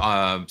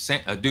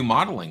do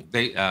modeling.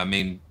 They,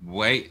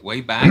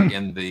 way back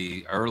in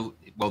the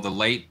the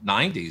late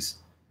 90s,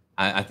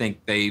 I think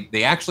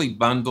they actually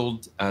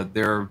bundled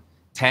their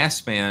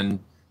Tasman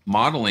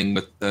modeling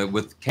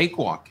with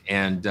Cakewalk,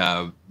 and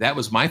that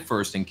was my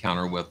first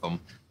encounter with them.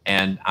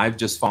 And I've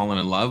just fallen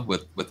in love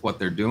with what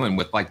they're doing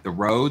with like the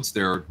Rhodes,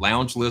 their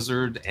Lounge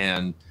Lizard,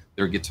 and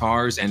their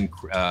guitars, and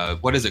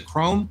what is it,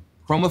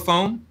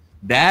 Chromophone?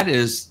 That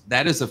is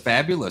a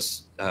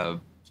fabulous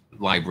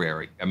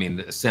library. I mean,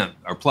 the synth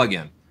or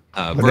plug-in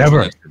virtual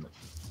instrument.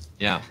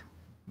 Yeah.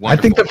 Wonderful.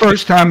 I think the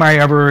first time I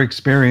ever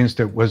experienced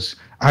it was,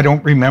 I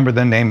don't remember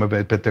the name of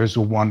it, but there's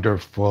a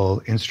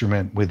wonderful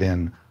instrument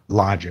within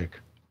Logic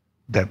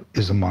that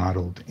is a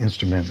modeled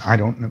instrument. I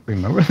don't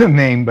remember the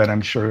name, but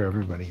I'm sure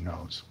everybody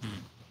knows.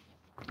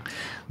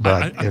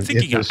 But it's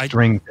a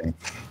string thing.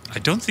 I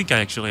don't think I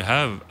actually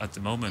have at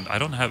the moment. I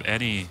don't have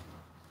any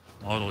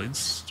model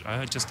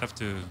I just have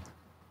to.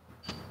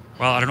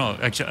 Well, I don't know.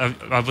 Actually,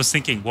 I was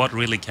thinking what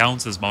really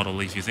counts as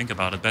model if you think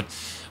about it. But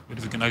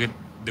if we can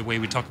the way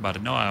we talk about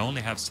it, no, I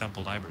only have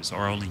sample libraries,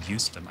 or I only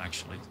use them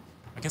actually.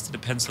 I guess it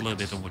depends a little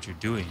bit on what you're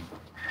doing.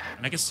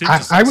 And I guess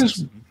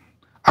synthesizers.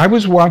 I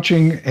was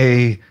watching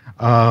a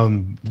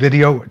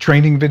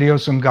training video.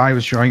 Some guy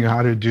was showing you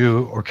how to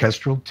do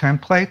orchestral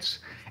templates,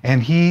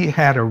 and he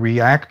had a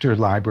Reaktor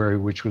library,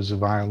 which was a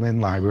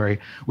violin library,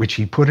 which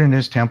he put in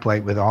his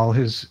template with all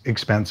his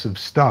expensive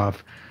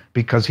stuff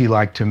because he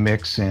liked to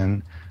mix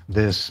in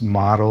this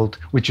modeled,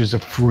 which is a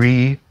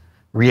free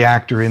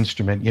Reaktor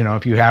instrument. You know,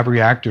 if you have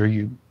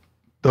Reaktor,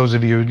 those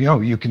of you,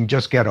 you can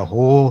just get a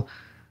whole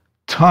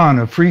ton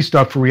of free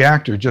stuff for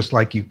Reaktor, just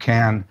like you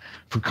can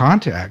for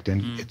Kontakt,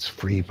 and it's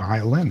free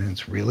violin, and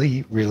it's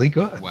really, really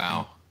good.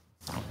 Wow.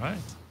 All right.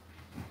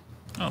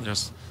 Oh,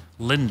 there's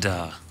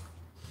Linda.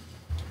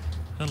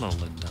 Hello,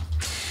 Linda.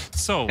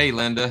 So. Hey,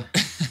 Linda.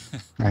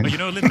 Oh, you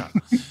know Linda?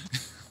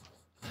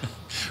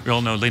 We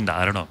all know Linda.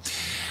 I don't know.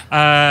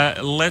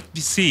 Let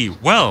me see.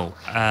 Well,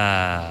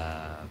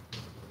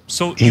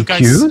 so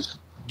EQs?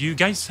 Do you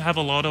guys have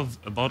a lot of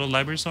model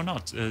libraries or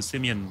not,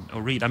 Simeon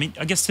or Reed? I mean,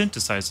 I guess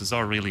synthesizers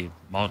are really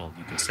model,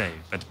 you could say,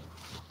 but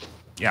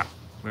yeah,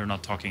 we're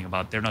not talking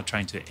about. They're not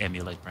trying to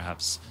emulate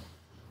perhaps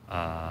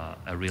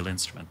a real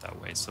instrument that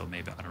way. So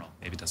maybe I don't know.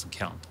 Maybe it doesn't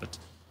count. But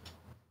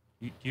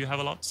you have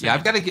a lot. Yeah,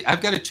 I've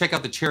got to check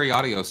out the Cherry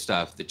Audio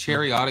stuff. The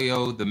Cherry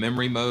Audio, the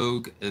Memory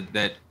Moog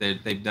that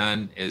they've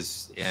done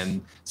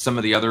and some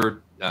of the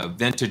other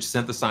vintage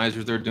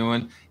synthesizers they're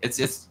doing.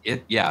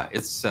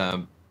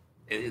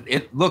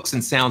 It looks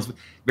and sounds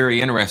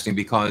very interesting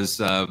because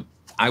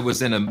I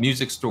was in a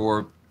music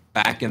store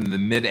back in the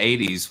mid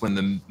 80s when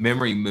the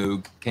Memory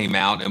Moog came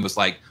out and was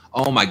like,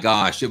 oh my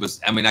gosh,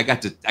 I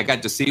got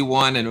to see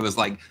one and it was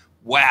like,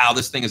 wow,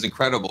 this thing is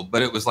incredible.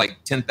 But it was like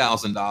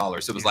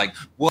 $10,000. It was like,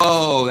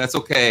 whoa, that's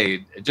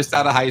okay. Just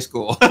out of high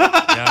school.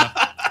 Yeah.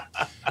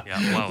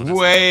 Wow,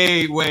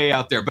 way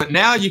out there. But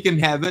now you can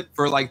have it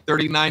for like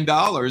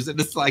 $39 and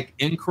it's like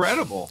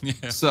incredible.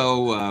 Yeah.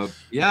 So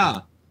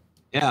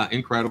yeah,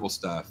 incredible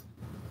stuff.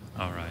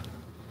 All right,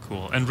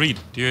 cool. And Reed,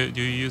 do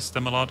you use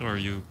them a lot, or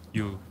you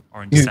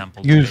are in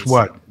sample? Use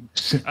what?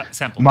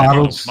 Sample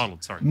modeled.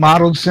 Sorry,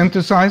 modeled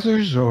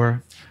synthesizers,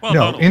 or well, no?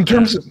 modeled, In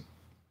terms of,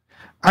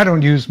 I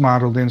don't use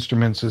modeled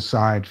instruments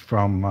aside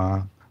from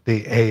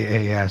the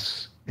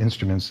AAS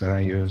instruments that I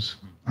use.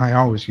 I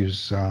always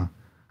use. I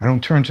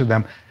don't turn to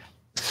them.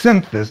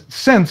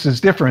 Synths is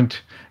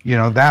different,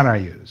 that I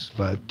use,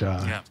 but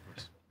yeah, of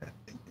course.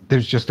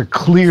 There's just a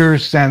clear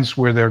sense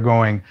where they're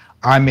going.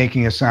 I'm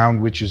making a sound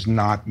which is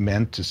not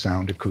meant to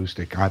sound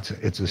acoustic.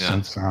 It's a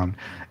synth sound.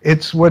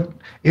 It's what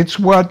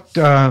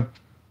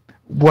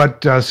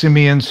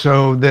Simeon.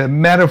 So the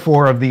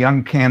metaphor of the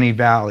uncanny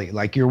valley,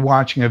 like you're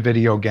watching a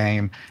video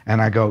game,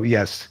 and I go,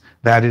 yes,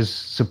 that is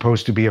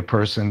supposed to be a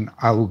person.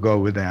 I will go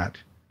with that.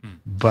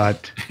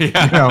 But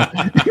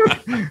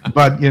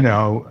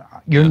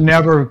you're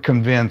never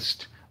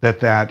convinced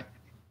that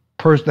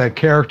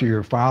character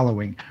you're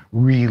following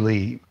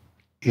really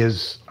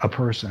is a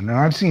person. And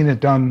I've seen it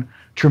done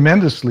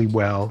tremendously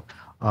well,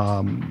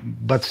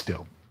 but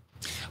still.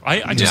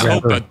 I just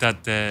hope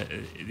that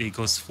it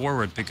goes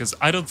forward, because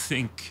I don't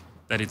think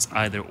that it's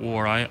either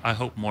or. I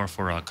hope more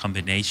for a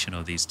combination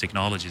of these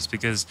technologies,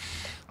 because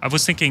I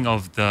was thinking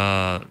of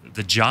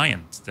the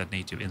Giant that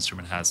Native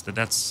Instrument has.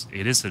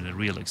 It isn't a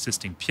real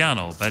existing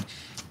piano, but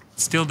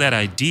still that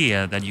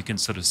idea that you can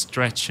sort of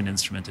stretch an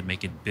instrument and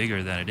make it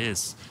bigger than it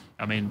is.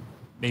 I mean,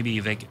 maybe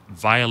make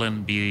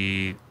violin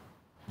be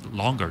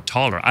longer,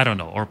 taller, I don't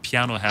know, or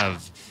piano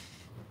have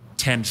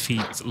 10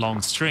 feet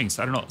long strings.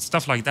 I don't know,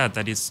 stuff like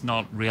that is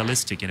not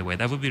realistic in a way.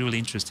 That would be really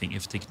interesting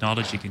if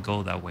technology can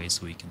go that way,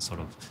 so we can sort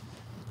of,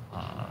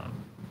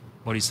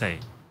 what do you say,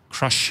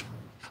 crush.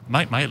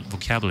 My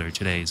vocabulary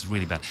today is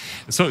really bad.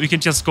 So you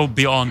can just go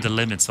beyond the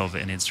limits of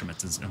an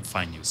instrument and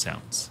find new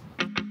sounds.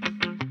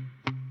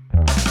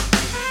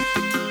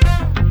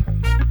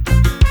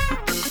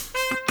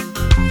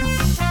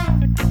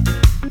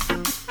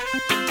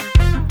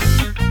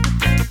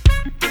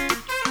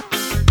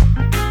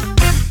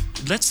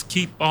 Let's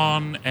keep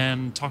on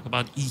and talk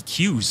about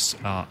EQs.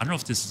 I don't know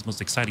if this is the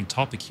most exciting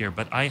topic here,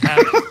 but I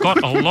have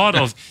got a lot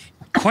of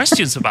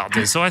questions about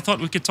this, so I thought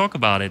we could talk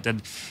about it.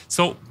 And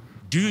so,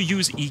 do you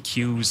use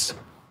EQs?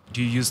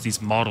 Do you use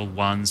these model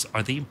ones?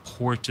 Are they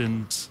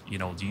important? Do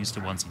you use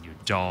the ones in your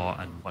DAW,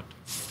 and what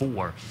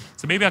for?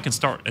 So maybe I can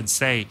start and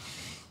say,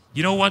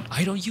 you know what?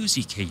 I don't use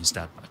EQs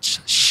that much.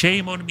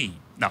 Shame on me.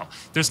 No,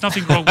 there's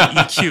nothing wrong with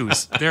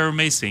EQs. They're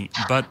amazing.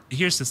 But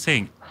here's the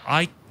thing.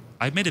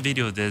 I made a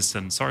video of this,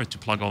 and sorry to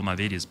plug all my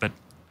videos, but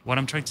what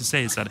I'm trying to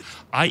say is that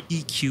I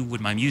EQ with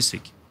my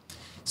music.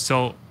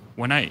 So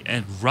when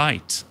I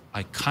write,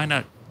 I kind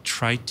of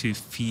try to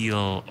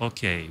feel,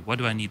 okay, what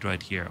do I need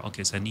right here?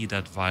 Okay, so I need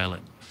that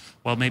violin.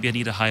 Well, maybe I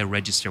need a higher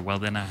register. Well,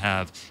 then I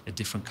have a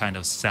different kind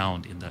of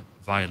sound in the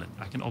violin.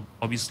 I can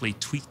obviously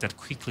tweak that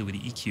quickly with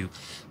the EQ,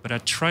 but I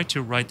try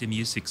to write the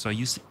music, so I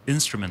use the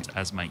instrument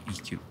as my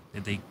EQ.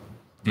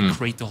 They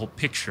create the whole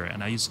picture,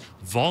 and I use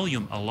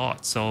volume a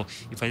lot. So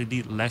if I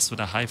need less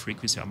with a high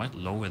frequency, I might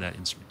lower that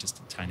instrument just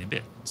a tiny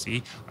bit,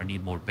 see? Or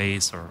need more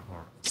bass or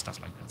stuff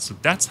like that. So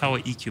that's how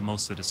I EQ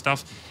most of the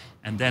stuff.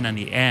 And then in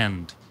the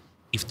end,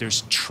 if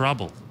there's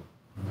trouble,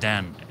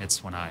 then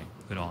it's when I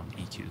put on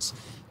EQs.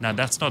 Now,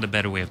 that's not a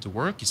better way of to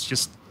work. It's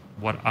just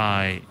what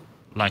I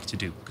like to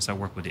do because I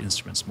work with the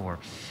instruments more.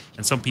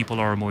 And some people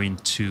are more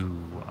into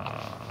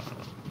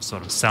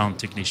sort of sound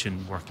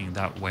technician working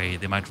that way.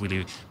 They might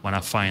really want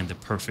to find the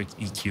perfect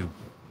EQ.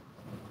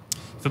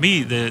 For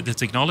me, the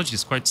technology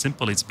is quite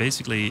simple. It's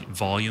basically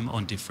volume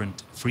on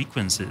different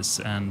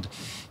frequencies, and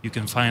you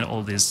can find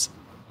all this.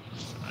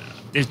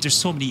 There's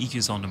so many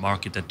EQs on the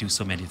market that do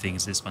so many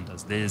things. This one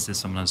does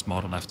this one has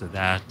modeled after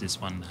that, this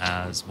one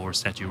has more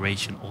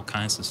saturation, all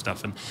kinds of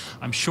stuff. And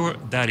I'm sure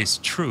that is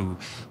true,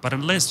 but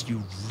unless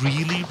you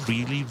really,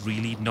 really,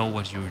 really know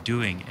what you're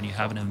doing and you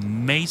have an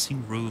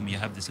amazing room, you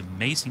have these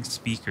amazing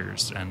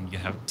speakers, and you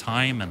have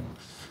time and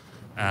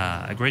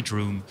a great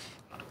room,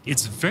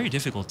 it's very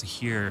difficult to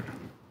hear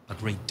a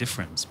great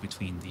difference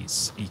between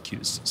these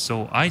EQs.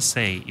 So I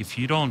say, if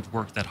you don't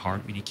work that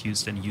hard with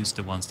EQs, then use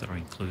the ones that are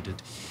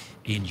included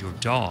in your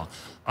DAW.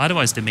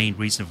 Otherwise, the main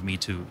reason for me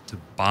to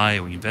buy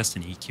or invest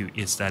in EQ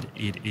is that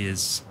it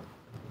is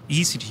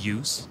easy to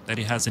use, that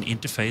it has an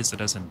interface that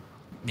doesn't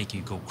make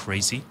you go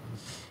crazy,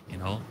 you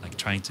know, like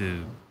trying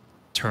to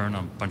turn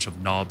on a bunch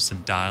of knobs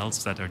and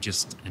dials that are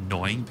just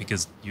annoying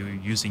because you're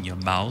using your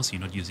mouse,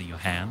 you're not using your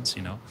hands,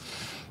 you know.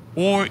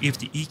 Or if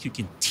the EQ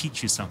can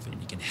teach you something,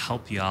 it can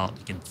help you out,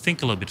 it can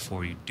think a little bit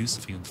for you, do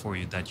something for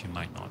you that you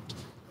might not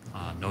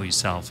know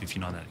yourself if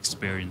you're not that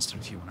experienced or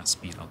if you want to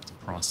speed up the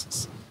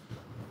process.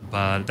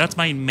 But that's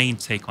my main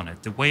take on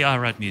it. The way I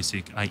write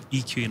music, I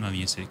EQ in my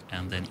music,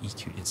 and then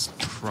EQ is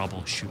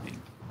troubleshooting,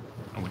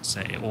 I would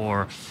say.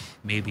 Or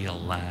maybe a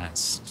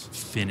last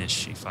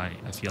finish if I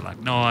feel like,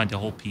 no, the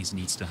whole piece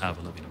needs to have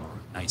a little bit more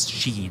nice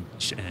sheen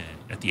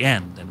at the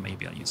end, then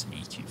maybe I use an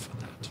EQ for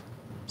that.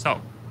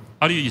 So,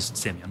 how do you use it,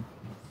 Semyon?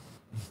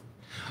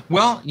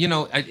 Well, you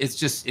know, it's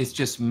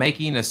just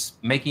making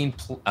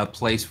a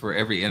place for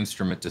every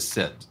instrument to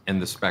sit in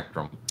the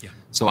spectrum. Yeah.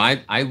 So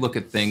I look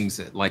at things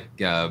like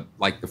a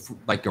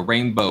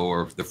rainbow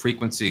or the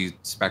frequency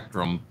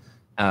spectrum,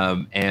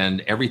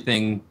 and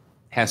everything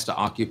has to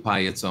occupy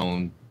its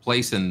own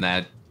place in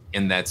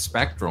that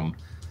spectrum.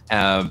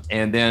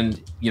 And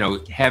then, you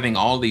know, having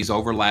all these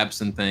overlaps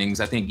and things,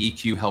 I think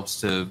EQ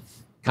helps to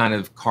kind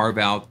of carve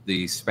out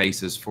the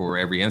spaces for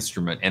every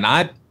instrument. And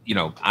I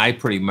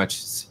pretty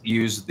much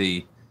use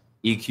the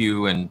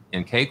EQ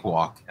and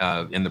Cakewalk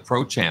in the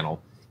Pro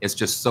channel. It's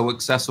just so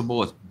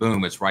accessible. It's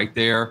boom, it's right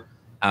there.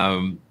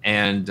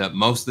 And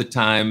most of the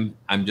time,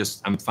 I'm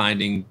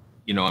finding,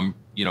 I'm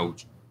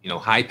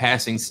high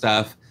passing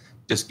stuff,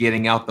 just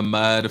getting out the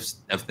mud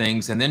of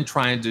things, and then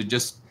trying to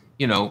just,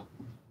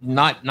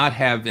 not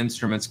have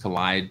instruments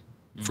collide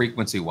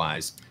frequency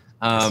wise.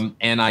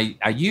 And I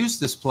use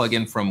this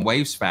plugin from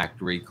Waves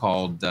Factory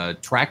called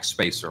Track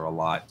Spacer a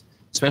lot,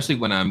 especially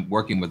when I'm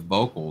working with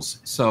vocals.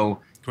 So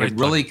it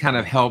really kind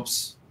of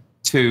helps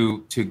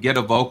to get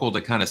a vocal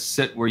to kind of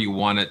sit where you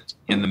want it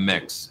in the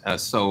mix.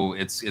 So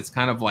it's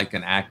kind of like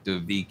an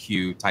active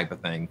EQ type of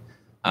thing.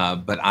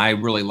 But I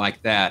really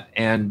like that.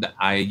 And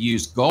I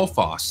use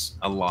Gullfoss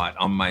a lot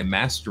on my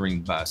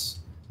mastering bus.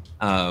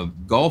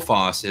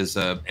 Gullfoss is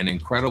an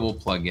incredible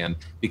plugin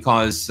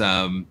because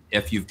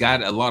if you've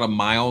got a lot of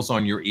miles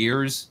on your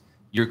ears,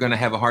 you're going to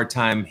have a hard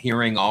time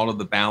hearing all of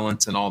the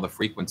balance and all the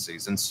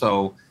frequencies. And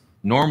so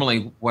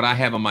normally what I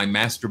have on my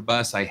master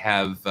bus, I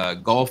have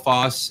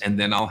Gullfoss, and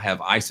then I'll have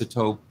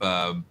Isotope,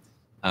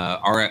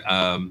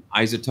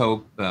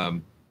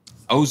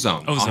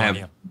 Ozone. I'll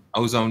have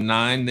Ozone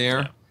 9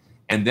 there,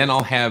 and then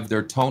I'll have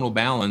their tonal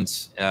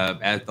balance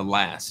at the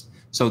last.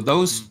 So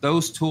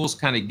those tools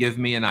kind of give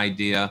me an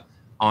idea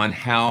on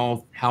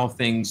how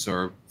things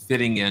are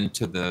fitting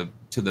into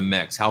the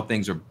mix, how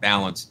things are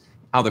balanced,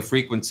 how the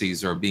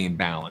frequencies are being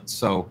balanced.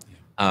 So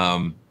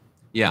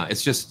yeah,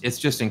 it's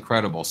just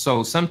incredible.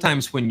 So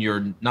sometimes when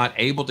you're not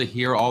able to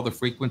hear all the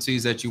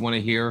frequencies that you want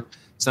to hear,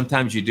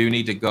 sometimes you do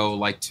need to go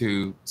like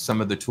to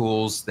some of the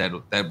tools that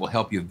will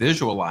help you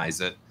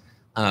visualize it.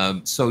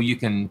 So you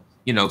can,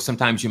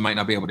 sometimes you might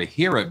not be able to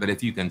hear it, but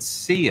if you can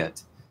see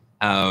it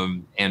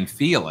and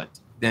feel it,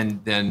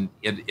 then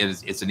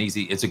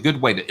it's a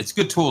good way it's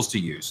good tools to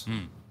use.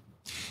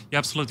 Yeah,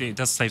 absolutely. It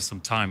does save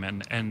some time.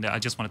 And I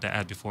just wanted to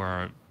add before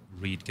our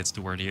Reed gets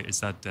the word here is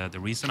that the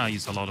reason I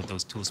use a lot of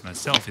those tools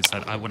myself is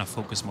that I want to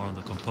focus more on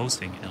the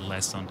composing and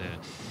less on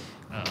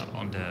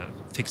the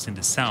fixing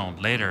the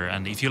sound later.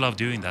 And if you love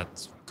doing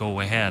that, go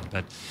ahead.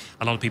 But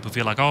a lot of people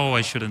feel like, oh,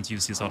 I shouldn't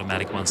use these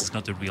automatic ones. It's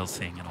not the real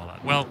thing and all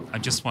that. Well, I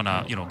just want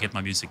to, get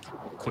my music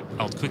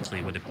out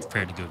quickly with a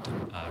fairly good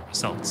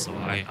result. So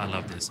I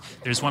love this.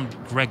 There's one,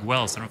 Greg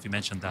Wells, I don't know if you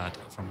mentioned that,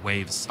 from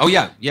Waves. Oh,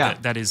 yeah.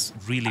 That is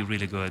really,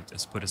 really good.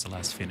 Let's put as the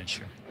last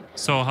finisher.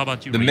 So how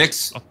about you, The Reed?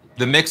 mix,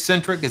 the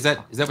Mixcentric, is that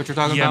what you're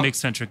talking about? Yeah,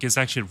 Mixcentric is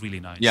actually really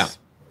nice.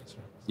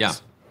 Yeah.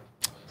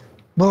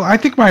 Well, I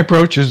think my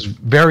approach is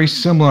very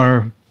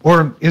similar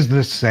or is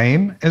the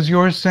same as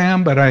yours,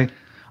 Sam, but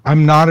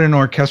I'm not an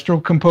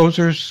orchestral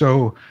composer,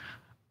 so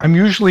I'm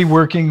usually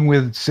working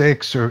with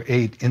 6 or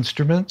 8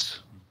 instruments,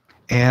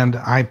 and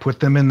I put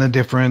them in the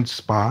different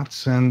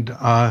spots and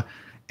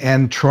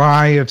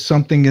try, if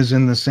something is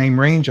in the same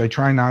range, I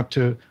try not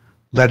to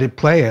let it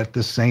play at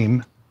the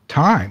same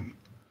time.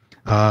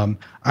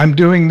 I'm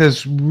doing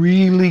this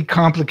really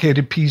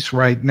complicated piece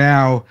right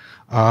now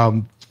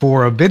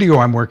for a video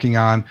I'm working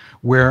on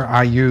where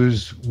I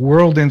use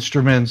world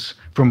instruments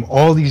from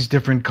all these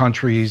different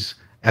countries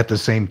at the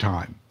same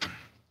time.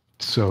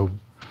 So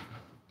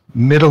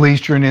Middle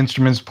Eastern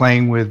instruments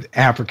playing with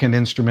African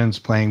instruments,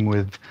 playing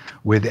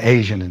with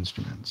Asian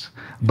instruments.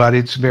 But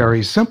it's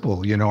very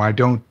simple. You know, I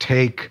don't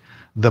take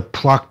the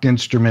plucked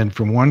instrument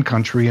from one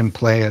country and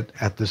play it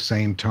at the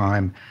same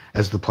time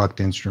as the plucked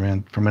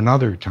instrument from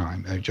another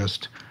time.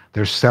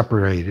 They're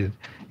separated,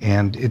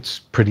 and it's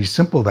pretty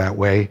simple that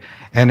way.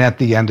 And at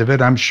the end of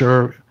it, I'm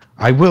sure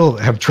I will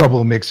have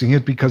trouble mixing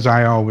it, because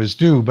I always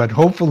do, but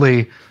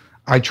hopefully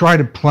I try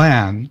to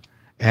plan,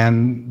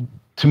 and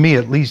to me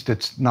at least,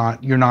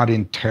 you're not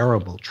in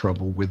terrible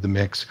trouble with the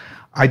mix.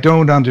 I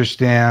don't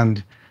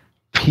understand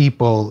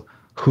people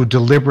who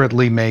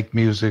deliberately make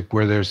music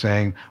where they're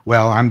saying,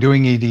 well, I'm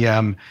doing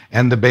EDM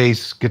and the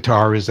bass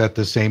guitar is at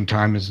the same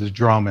time as the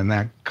drum, and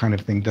that kind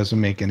of thing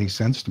doesn't make any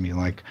sense to me.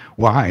 Like,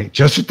 why?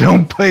 Just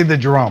don't play the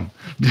drum.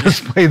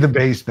 Just play the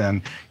bass then.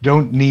 You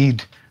don't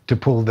need to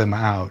pull them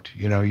out.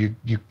 You know,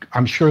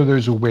 I'm sure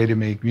there's a way to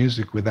make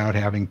music without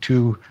having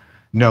 2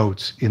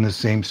 notes in the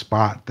same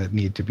spot that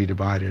need to be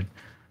divided.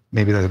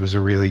 Maybe that was a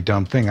really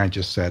dumb thing I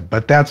just said,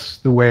 but that's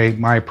the way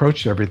my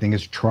approach to everything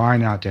is: try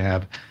not to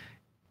have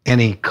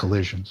any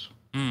collisions.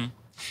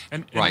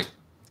 And Right.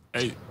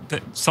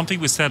 Something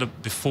we said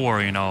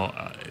before, you know,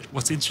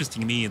 what's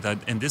interesting to me that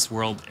in this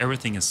world,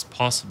 everything is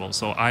possible.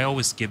 So I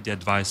always give the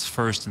advice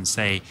first and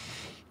say,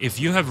 if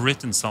you have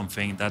written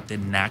something that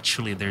then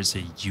naturally there's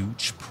a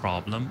huge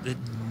problem, then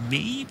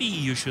maybe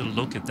you should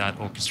look at that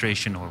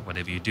orchestration or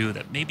whatever you do,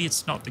 that maybe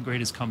it's not the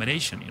greatest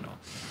combination, you know.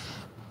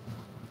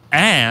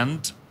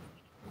 And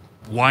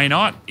why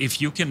not? If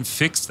you can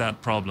fix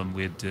that problem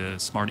with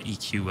smart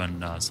EQ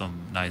and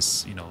some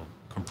nice, you know,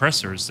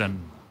 compressors,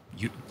 then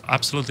you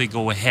absolutely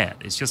go ahead.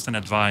 It's just an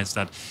advice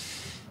that,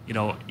 you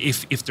know,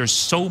 if there's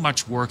so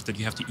much work that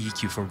you have to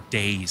EQ for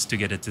days to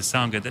get it to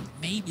sound good, then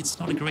maybe it's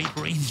not a great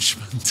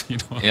arrangement, you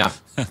know. Yeah.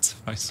 That's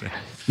what I say.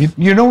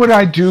 You know what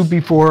I do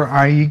before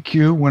I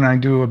EQ when I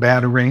do a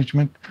bad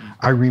arrangement?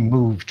 I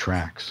remove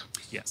tracks.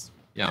 Yes.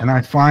 Yeah. And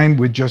I find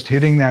with just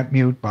hitting that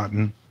mute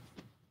button,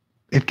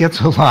 it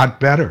gets a lot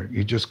better.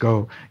 You just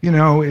go, you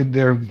know,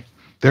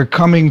 they're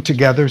coming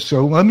together,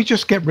 so let me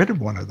just get rid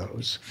of one of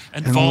those.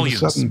 And all of a volumes.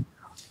 sudden,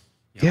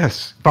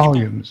 yes,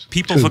 volumes.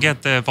 People too.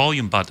 forget the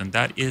volume button.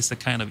 That is a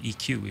kind of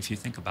EQ if you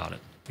think about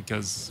it,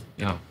 because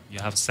you know you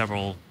have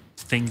several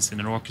things in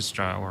an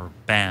orchestra or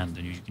band,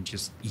 and you can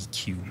just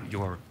EQ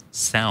your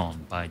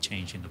sound by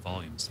changing the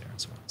volumes there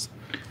as well. So.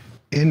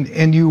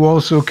 And you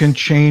also can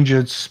change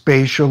it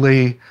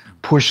spatially,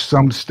 push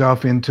some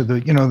stuff into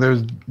the, you know,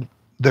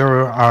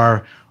 there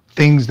are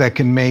things that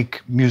can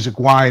make music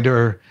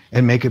wider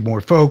and make it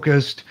more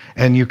focused,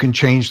 and you can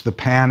change the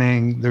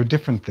panning. There are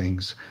different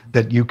things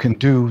that you can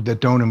do that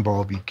don't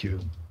involve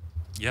EQ.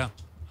 Yeah,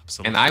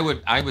 absolutely.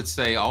 And I would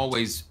say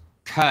always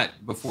cut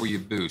before you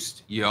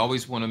boost. You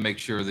always want to make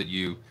sure that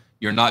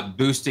you're not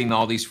boosting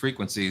all these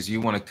frequencies. You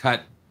want to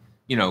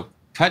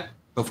cut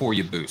before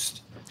you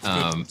boost,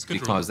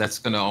 because that's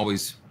going to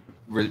always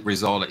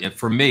result in,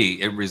 for me,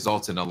 it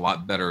results in a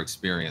lot better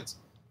experience.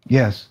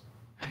 Yes.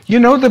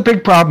 You know, the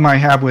big problem I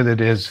have with it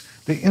is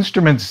the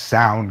instruments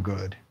sound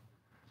good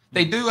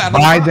They do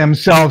by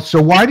themselves.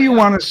 So why do you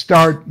want to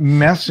start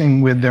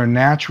messing with their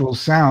natural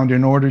sound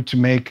in order to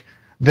make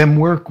them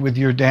work with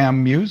your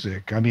damn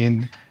music? I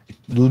mean,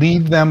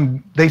 leave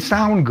them, they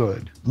sound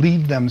good.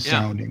 Leave them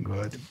sounding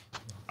good.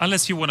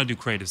 Unless you want to do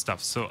creative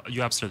stuff. So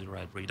you're absolutely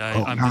right, Reed.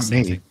 I'm not the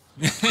same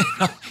me.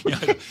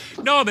 thing.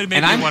 No, but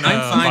maybe you want a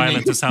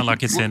violin to sound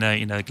like it's in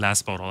a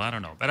glass bottle. I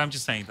don't know. But I'm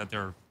just saying that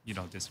there are, you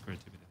know, this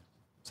creativity.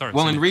 Sorry.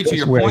 Well, and Reed, to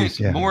your ways,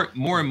 point,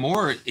 more and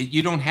more,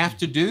 you don't have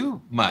to do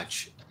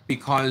much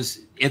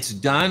because it's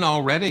done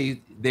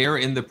already there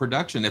in the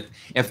production.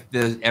 If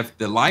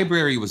the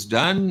library was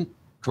done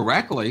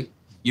correctly,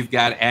 you've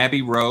got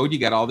Abbey Road, you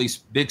got all these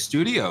big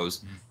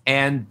studios,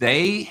 and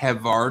they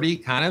have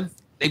already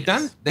they've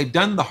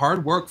done the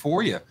hard work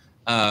for you,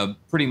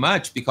 pretty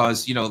much,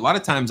 because, you know, a lot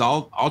of times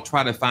I'll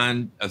try to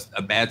find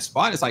a bad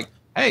spot. It's like,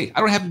 hey, I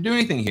don't have to do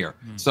anything here,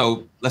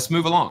 so let's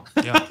move along.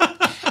 Yeah.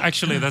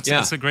 Actually,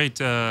 that's a great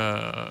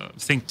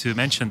thing to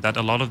mention, that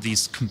a lot of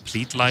these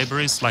complete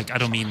libraries, like I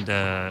don't mean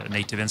the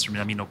native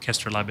instrument, I mean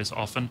orchestral libraries,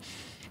 often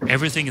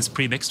everything is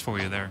pre-mixed for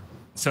you there.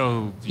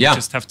 So you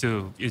just have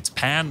to, it's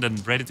panned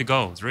and ready to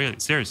go. It's really,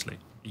 seriously.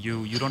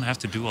 You don't have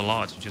to do a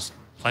lot, you just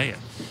play it.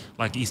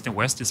 Like East and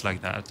West is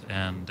like that,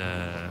 and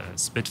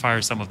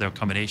Spitfire, some of their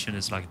combination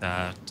is like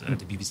that.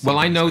 The BBC. Well,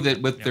 I know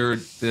that with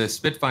the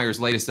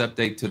Spitfire's latest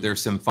update to their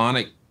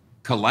symphonic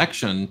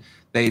collection,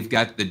 they've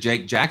got the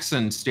Jake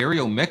Jackson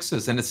stereo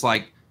mixes, and it's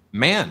like,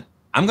 man,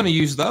 I'm going to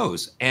use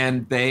those,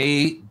 and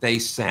they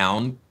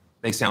sound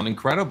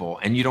incredible,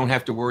 and you don't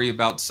have to worry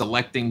about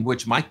selecting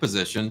which mic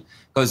position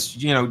because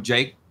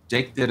Jake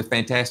did a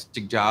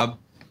fantastic job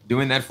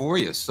doing that for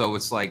you. So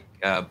it's like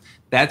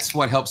that's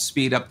what helps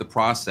speed up the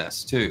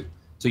process too.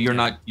 So you're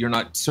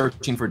not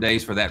searching for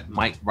days for that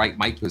right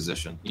mic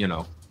position,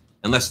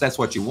 unless that's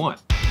what you want.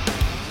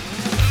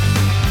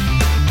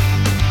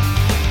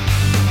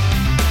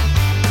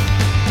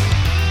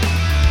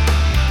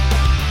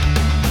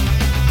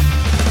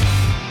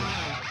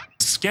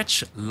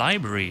 Sketch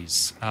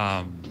libraries.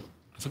 I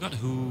forgot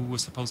who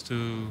was supposed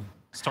to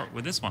start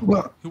with this one.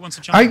 Well, who wants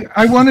to jump in?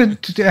 I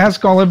wanted to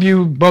ask all of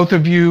you, both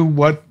of you,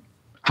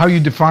 how you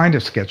defined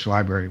a sketch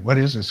library. What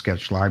is a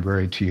sketch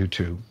library to you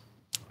two?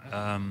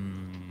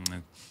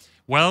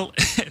 Well,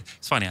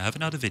 it's funny. I have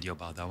another video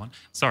about that one.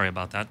 Sorry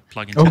about that.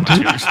 Plug-in Oh,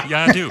 too much here.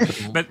 Yeah, I do.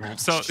 But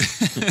so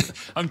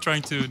I'm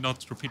trying to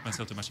not repeat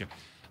myself too much here.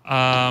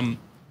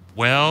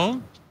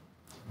 Well,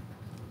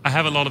 I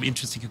have a lot of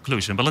interesting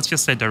conclusion, but let's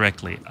just say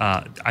directly.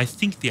 I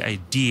think the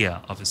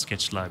idea of a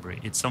sketch library,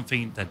 it's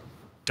something that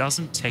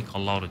doesn't take a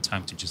lot of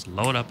time to just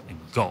load up and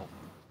go.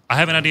 I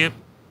have an idea,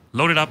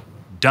 load it up,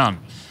 done.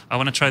 I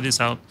want to try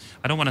this out.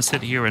 I don't want to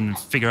sit here and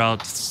figure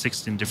out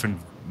 16 different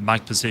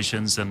mic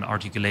positions and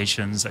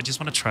articulations. I just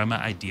want to try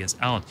my ideas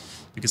out,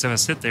 because if I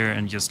sit there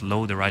and just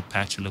load the right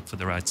patch and look for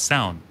the right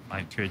sound,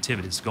 my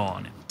creativity is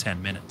gone in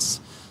 10 minutes.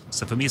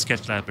 So for me,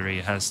 sketch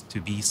library has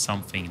to be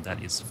something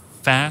that is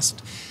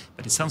fast,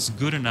 but it sounds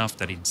good enough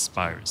that it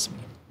inspires me.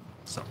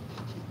 So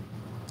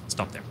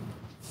stop there.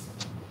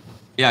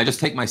 Yeah, I just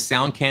take my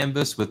sound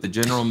canvas with the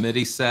general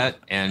MIDI set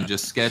and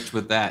just sketch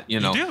with that. You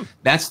do?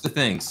 That's the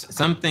things.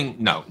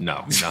 No.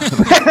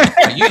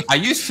 I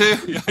used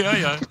to.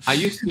 Yeah. I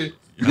used to.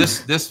 Yeah.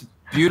 This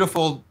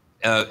beautiful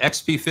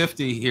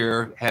XP50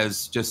 here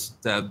has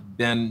just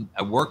been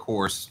a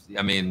workhorse.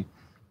 I mean,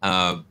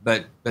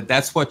 but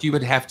that's what you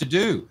would have to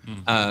do.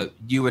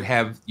 You would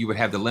have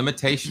the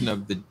limitation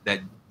of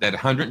that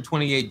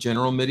 128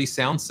 general MIDI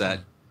sound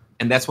set,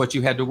 and that's what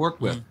you had to work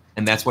with.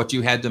 And that's what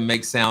you had to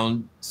make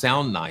sound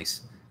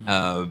nice.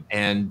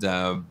 And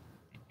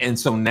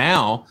so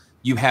now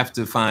you have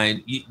to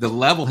find, the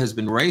level has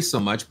been raised so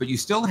much, but you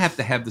still have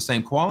to have the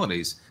same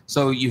qualities.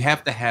 So you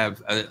have to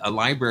have a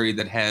library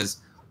that has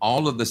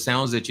all of the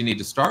sounds that you need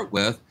to start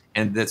with,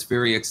 and that's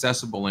very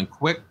accessible and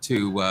quick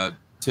to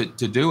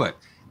do it.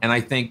 And I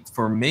think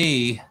for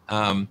me,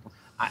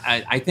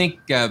 I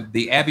think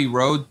the Abbey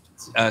Road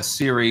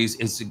series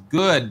is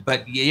good,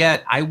 but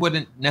yet I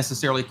wouldn't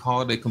necessarily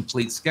call it a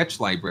complete sketch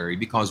library,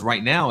 because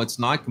right now it's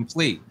not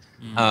complete.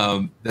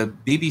 The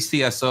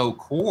BBCSO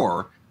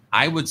core,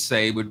 I would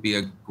say, would be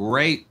a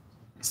great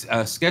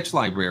sketch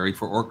library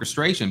for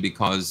orchestration,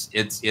 because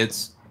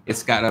it's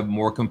got a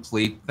more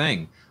complete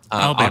thing.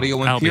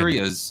 Audio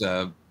Imperia's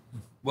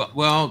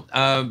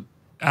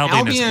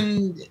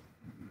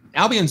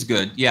Albion's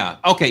good, yeah.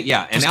 Okay,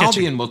 yeah, and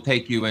Albion will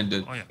take you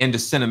into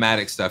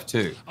cinematic stuff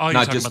too,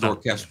 not just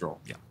orchestral.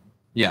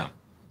 Yeah.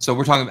 So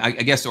we're talking, I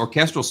guess,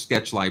 orchestral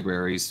sketch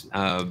libraries.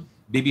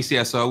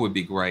 BBCSO would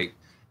be great,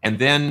 and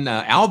then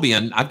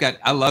Albion.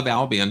 I love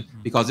Albion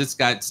because it's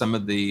got some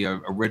of the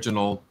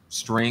original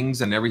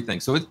strings and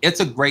everything. So it's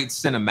a great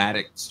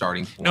cinematic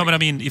starting point. No, but I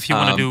mean, if you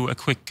want to do a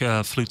quick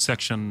flute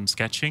section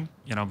sketching,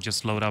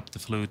 just load up the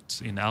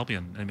flute in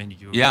Albion. I mean,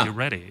 you're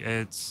ready.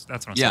 That's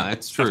what I'm saying. Yeah,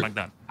 it's true. Stuff like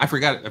that. I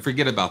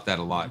forget about that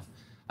a lot.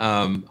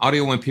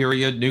 Audio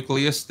Imperia,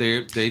 Nucleus,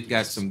 they've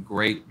got some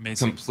great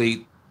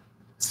complete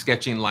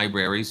sketching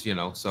libraries,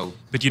 so.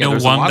 But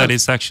one that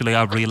is actually,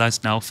 I've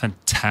realized now,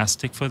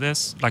 fantastic for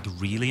this, like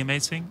really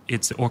amazing.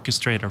 It's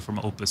Orchestrator from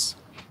Opus.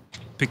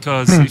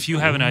 Because if you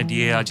have an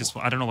idea, I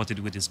don't know what to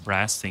do with this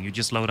brass thing. You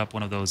just load up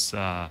one of those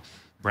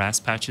brass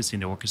patches in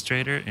the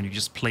Orchestrator, and you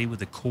just play with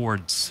the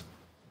chords.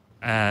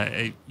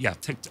 I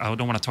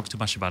don't want to talk too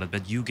much about it,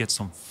 but you get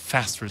some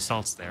fast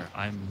results there.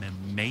 I'm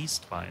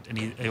amazed by it, and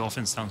it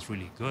often sounds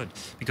really good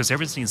because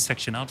everything is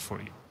sectioned out for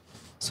you.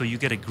 So you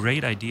get a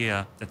great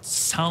idea that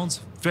sounds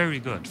very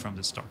good from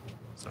the start.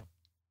 So.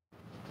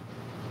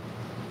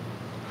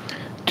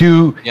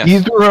 Do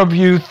either of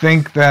you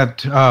think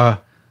that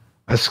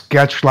a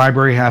sketch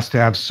library has to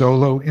have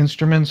solo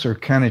instruments, or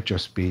can it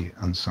just be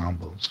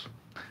ensembles?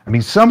 I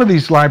mean, some of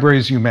these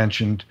libraries you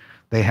mentioned,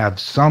 they have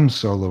some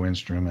solo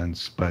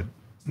instruments, but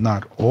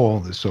not all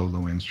the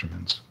solo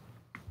instruments.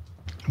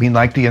 I mean,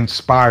 like the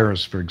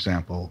Inspires, for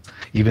example,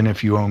 even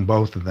if you own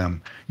both of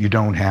them, you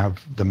don't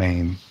have the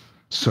main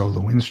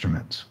solo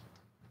instruments.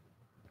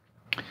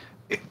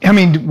 I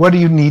mean, what do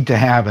you need to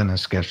have in a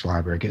sketch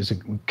library?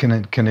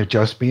 Can it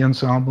just be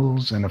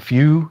ensembles and a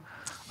few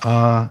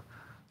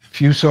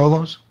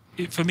solos?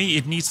 For me,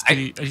 it needs to.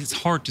 It's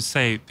hard to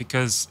say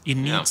because it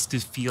needs to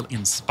feel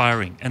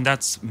inspiring, and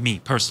that's me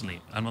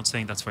personally. I'm not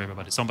saying that's for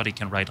everybody. Somebody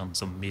can write on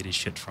some MIDI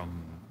shit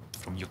from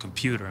from your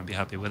computer and be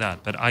happy with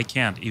that. But I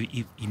can't.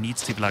 It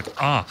needs to be like,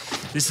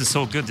 this is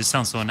so good. This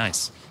sounds so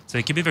nice. So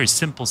it can be a very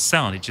simple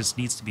sound. It just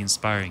needs to be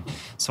inspiring.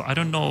 So I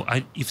don't know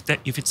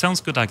if it sounds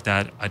good like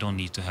that. I don't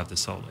need to have the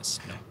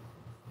soloist. No.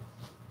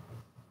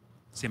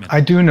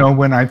 I do know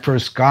when I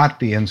first got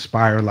the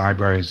Inspire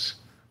libraries,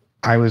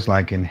 I was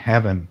like in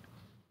heaven.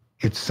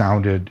 It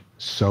sounded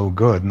so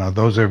good. Now,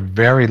 those are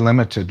very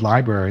limited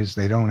libraries.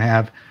 They don't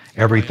have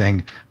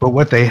everything. But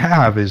what they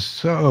have is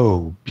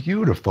so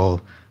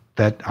beautiful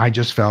that I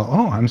just felt,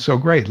 I'm so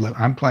great.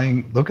 I'm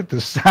playing, look at the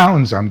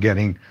sounds I'm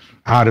getting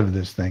out of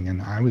this thing.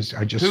 And I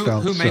just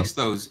felt Who makes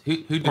those? Who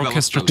develops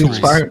Orchestra those?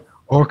 Tools.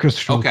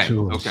 Orchestral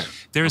tools. Okay.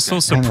 There is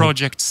also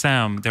Project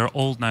Sam. They're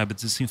old now, but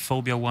the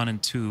Symphobia 1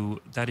 and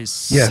 2, that is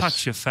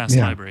such a fast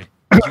library.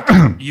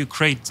 You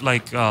create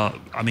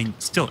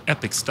still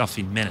epic stuff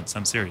in minutes.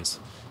 I'm serious.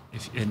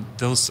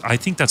 I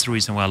think that's the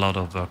reason why a lot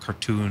of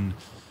cartoon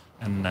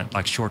and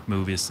like short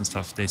movies and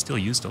stuff, they still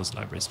use those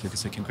libraries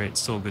because they can create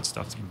so good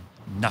stuff in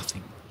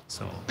nothing.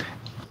 So.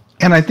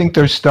 And I think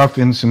there's stuff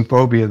in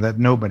Symphobia that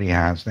nobody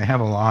has. They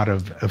have a lot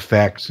of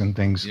effects and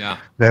things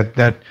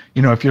that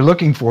if you're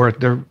looking for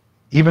it,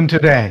 even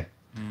today,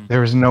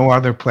 there is no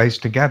other place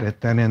to get it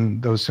than in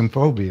those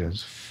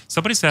Symphobias.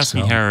 Somebody's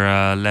asking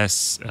here,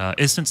 Les,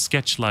 isn't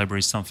Sketch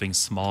Library something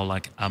small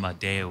like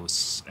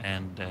Amadeus?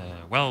 And,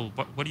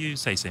 what do you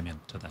say, Simeon,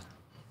 to that?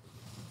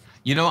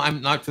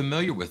 I'm not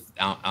familiar with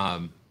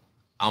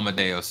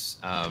Amadeus.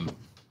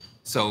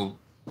 So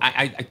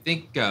I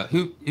think,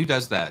 who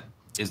does that?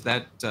 Is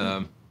that...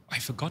 I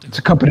forgot. It's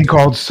a company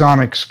called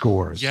Sonic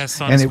Scores. Yes,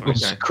 Sonic Scores. And it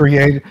was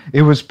created,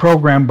 it was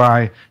programmed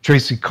by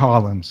Tracy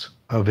Collins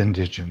of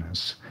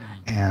Indigenous.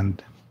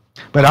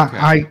 But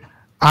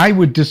I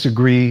would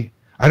disagree.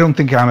 I don't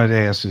think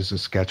Amadeus is a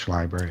sketch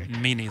library.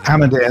 Me neither.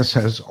 Amadeus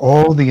has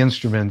all the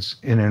instruments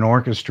in an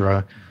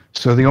orchestra.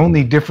 So the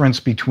only difference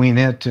between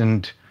it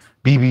and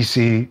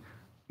BBC,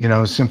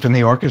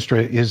 symphony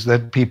orchestra is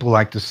that people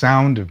like the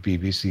sound of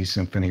BBC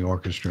Symphony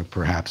Orchestra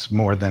perhaps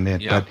more than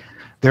it. Yeah. But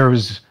there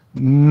is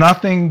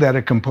nothing that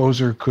a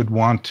composer could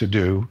want to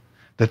do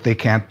that they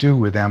can't do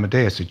with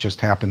Amadeus. It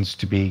just happens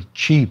to be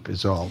cheap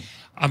is all.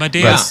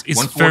 Amadeus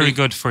is very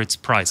good for its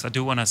price. I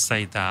do want to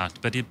say that.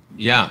 But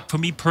for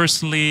me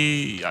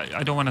personally,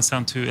 I don't want to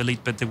sound too elite,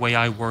 but the way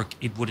I work,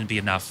 it wouldn't be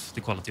enough,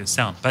 the quality of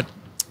sound. But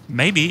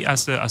maybe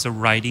as a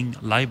writing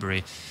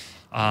library.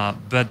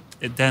 But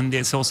then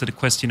there's also the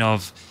question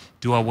of,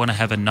 do I want to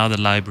have another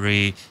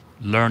library,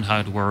 learn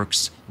how it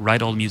works,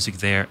 write all music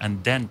there,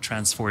 and then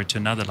transfer it to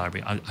another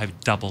library? I've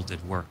doubled the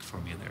work for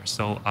me there.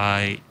 So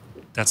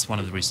that's one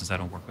of the reasons I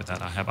don't work with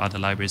that. I have other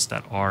libraries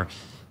that are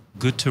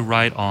good to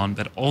write on,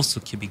 but also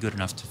can be good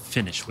enough to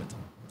finish with them.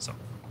 So,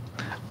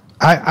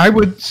 I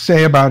would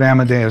say about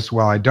Amadeus,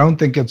 I don't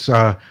think it's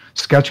a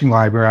sketching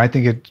library. I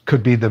think it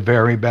could be the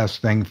very best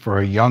thing for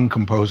a young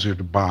composer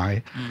to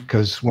buy,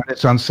 because when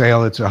it's on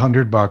sale, it's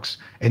 $100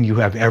 and you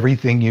have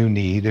everything you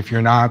need. If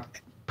you're not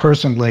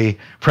presently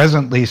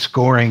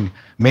scoring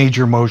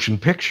major motion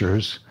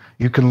pictures,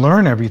 you can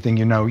learn everything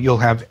You'll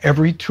have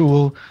every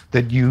tool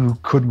that you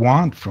could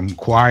want, from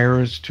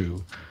choirs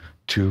to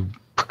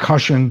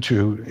percussion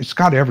it's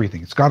got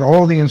everything. It's got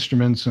all the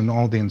instruments and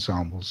all the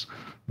ensembles.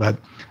 But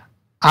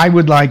I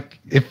would like,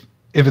 if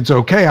it's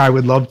okay, I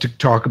would love to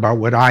talk about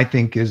what I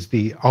think is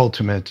the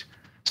ultimate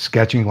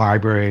sketching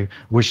library,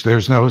 which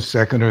there's no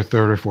second or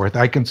third or fourth.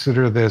 I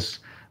consider this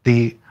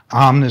the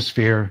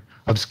omnisphere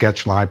of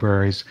sketch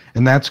libraries,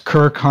 and that's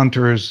Kirk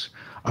Hunter's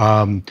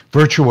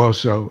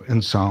virtuoso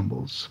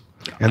ensembles.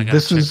 And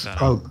this is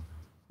a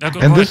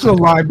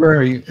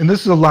library,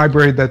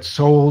 that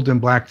sold in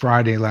Black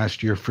Friday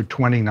last year for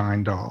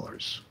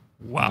 $29.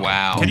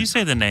 Wow. Can you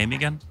say the name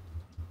again?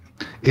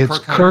 It's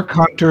Kirk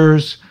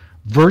Hunter's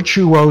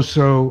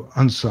Virtuoso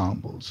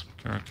Ensembles.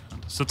 Kirk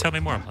Hunter. So tell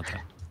me more about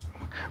that.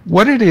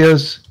 What it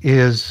is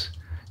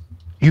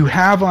you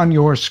have on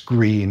your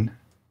screen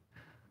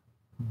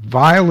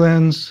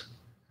violins.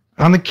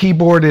 On the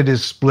keyboard, it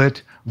is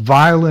split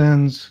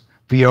violins,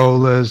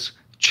 violas,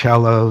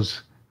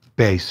 cellos,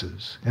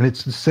 basses, and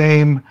it's the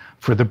same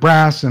for the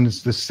brass, and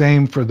it's the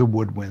same for the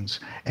woodwinds.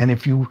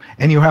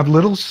 And you have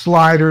little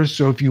sliders,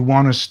 so if you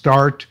want to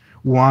start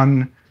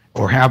one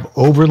or have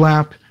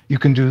overlap, you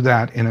can do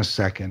that in a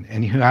second.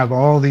 And you have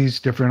all these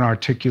different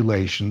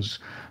articulations.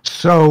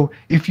 So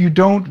if you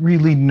don't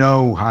really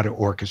know how to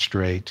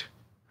orchestrate,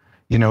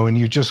 and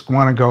you just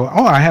want to go,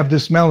 I have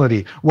this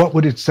melody, what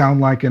would it sound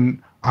like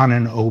on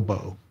an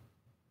oboe?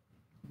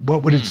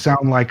 What would it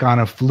sound like on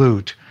a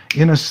flute?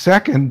 In a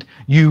second,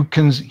 you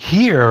can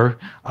hear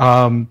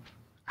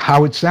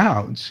how it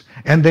sounds.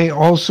 And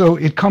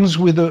it comes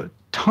with a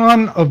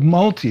ton of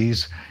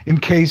multis in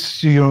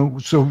case,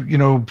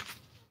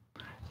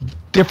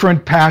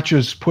 different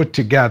patches put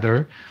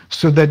together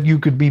so that you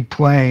could be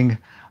playing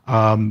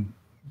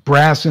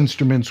brass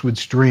instruments with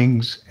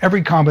strings,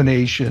 every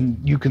combination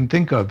you can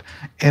think of.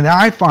 And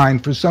I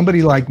find for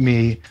somebody like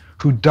me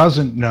who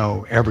doesn't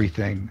know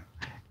everything,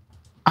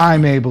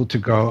 I'm able to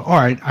go, all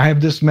right, I have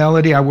this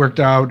melody I worked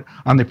out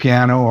on the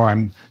piano, or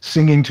I'm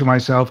singing to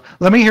myself.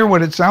 Let me hear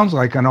what it sounds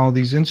like on all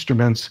these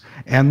instruments.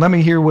 And let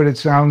me hear what it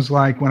sounds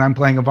like when I'm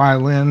playing a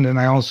violin and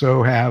I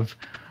also have,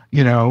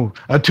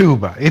 a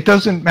tuba. It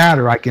doesn't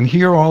matter. I can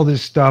hear all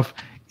this stuff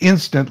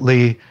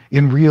instantly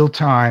in real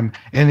time.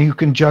 And you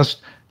can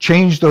just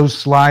change those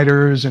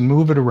sliders and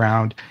move it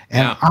around.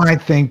 And Yeah. I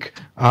think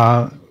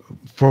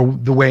for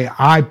the way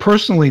I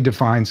personally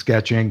define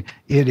sketching,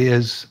 it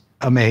is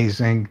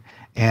amazing.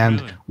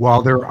 And Really?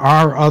 while there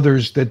are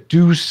others that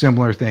do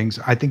similar things,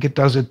 I think it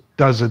does it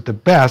the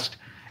best.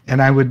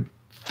 And I would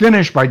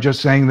finish by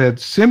just saying that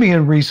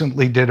Simeon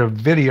recently did a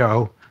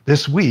video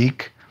this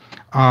week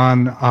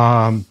on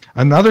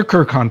another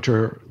Kirk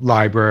Hunter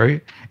library,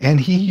 and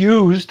he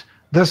used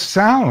the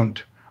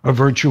sound of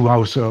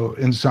virtuoso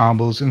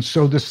ensembles, and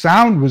so the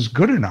sound was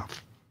good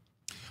enough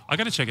I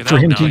got to check it for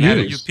out him now. to You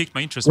use. piqued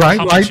my interest. Right,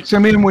 How right, much-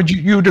 Simeon,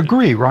 you'd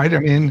agree, right? I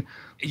mean,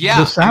 Yeah,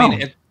 the sound. I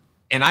mean,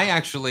 and I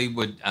actually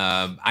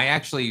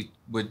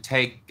would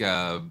take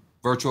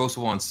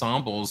virtuoso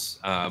ensembles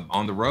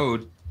on the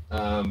road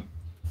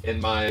in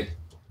my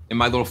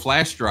little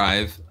flash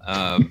drive,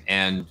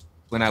 and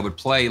when I would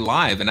play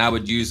live, and I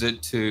would use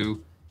it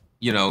to,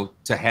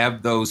 to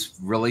have those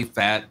really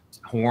fat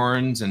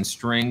horns and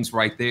strings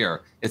right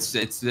there. It's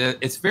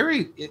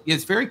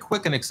very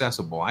quick and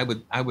accessible. I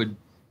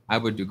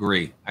would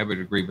agree. I would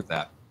agree with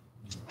that.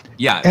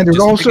 Yeah, And it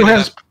just also picking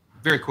has up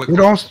very quick.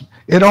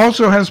 it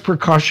also has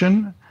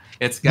percussion.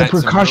 It's The got some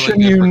really percussion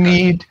good you percussion.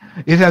 need,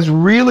 it has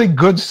really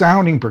good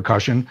sounding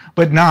percussion,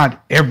 but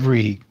not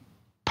every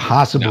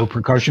possible No.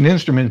 percussion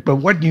instrument, but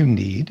what you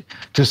need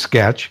to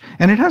sketch.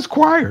 And it has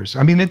choirs.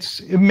 I mean, it's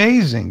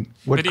amazing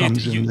what But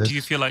comes in this do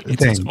you feel like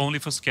thing. it's only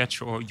for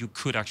sketch, or you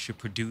could actually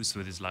produce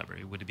with this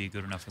library? Would it be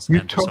good enough as an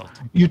You, end result?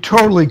 you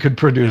totally could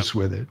produce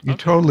with it. You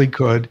Okay. totally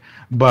could.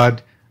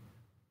 But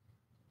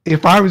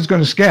if I was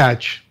going to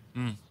sketch,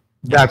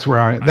 that's where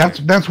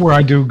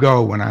I do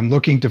go when I'm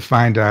looking to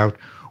find out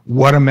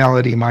what a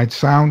melody might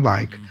sound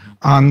like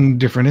on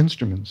different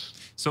instruments.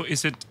 So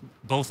is it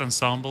both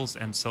ensembles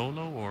and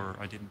solo, or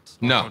I didn't?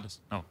 No.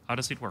 No. How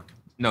does it work?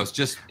 No, it's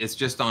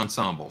just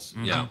ensembles.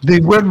 Yeah. The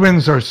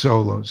woodwinds are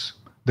solos.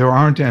 There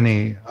aren't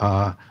any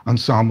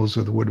ensembles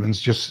of the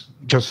woodwinds, just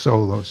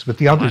solos. But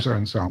the others are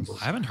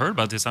ensembles. I haven't heard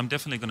about this. I'm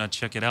definitely going to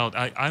check it out.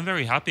 I'm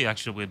very happy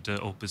actually with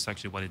Opus,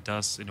 actually what it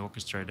does in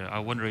orchestrator. I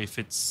wonder if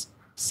it's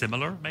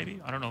similar, maybe.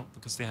 I don't know,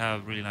 because they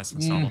have really nice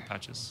ensemble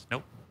patches.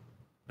 Nope.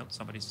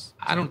 Somebody's.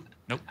 I don't.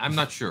 Nope. I'm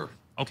not sure.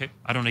 Okay,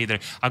 I don't either.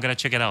 I'm gonna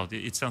check it out.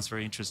 It sounds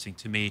very interesting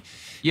to me.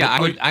 Yeah,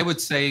 But I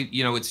would say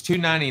it's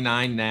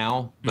 $2.99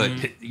 now, but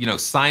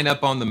sign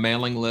up on the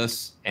mailing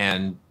list,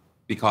 and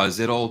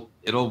because it'll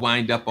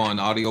wind up on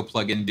audio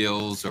plugin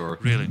deals or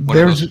Really? one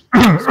of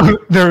those-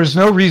 There's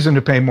no reason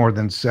to pay more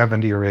than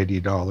 $70 or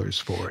 $80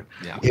 for it.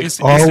 Yeah. It Is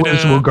it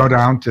always a- will go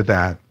down to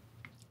that.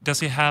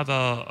 Does it have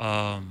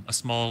a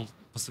small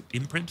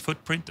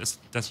footprint? Does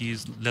it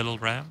use little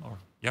RAM or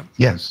yeah?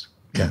 Yes.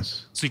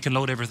 So you can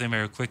load everything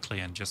very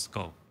quickly and just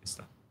go. Is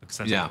that? Because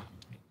that's Yeah.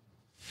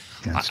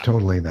 Yes,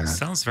 totally that.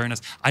 Sounds very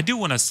nice. I do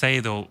want to say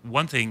though,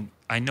 one thing.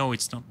 I know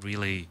it's not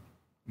really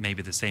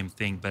maybe the same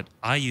thing, but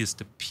I use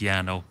the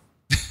piano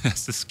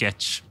as a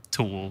sketch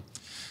tool.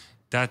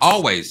 That's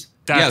always.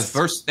 That's-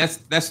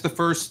 That's the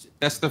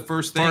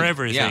first thing for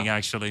everything Yeah.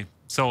 actually.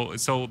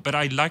 So, but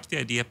I like the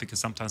idea because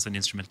sometimes an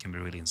instrument can be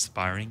really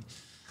inspiring,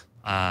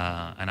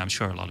 and I'm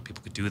sure a lot of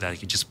people could do that. You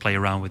can just play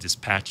around with this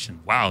patch, and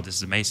wow, this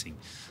is amazing.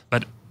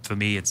 But for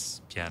me,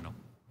 it's piano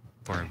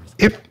for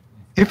everything.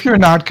 If you're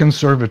not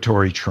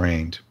conservatory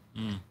trained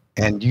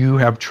and you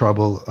have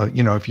trouble,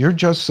 if you're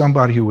just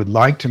somebody who would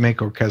like to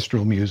make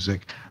orchestral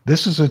music,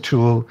 this is a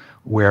tool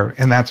where,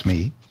 and that's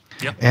me.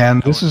 Yep.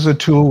 And this is a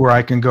tool where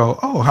I can go,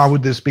 oh, how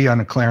would this be on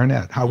a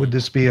clarinet? How would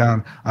this be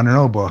on an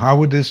oboe? How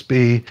would this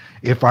be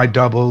if I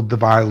doubled the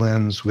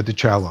violins with the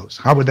cellos?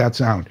 How would that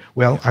sound?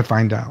 Well, I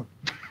find out.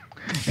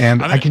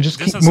 And I I mean, can just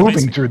this keep is moving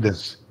amazing. through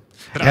this.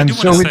 But I And do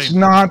so wanna it's say-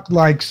 not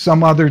like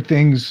some other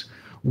things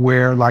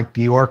where, like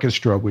the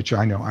orchestra, which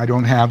I know I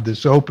don't have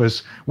this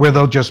opus, where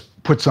they'll just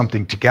put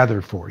something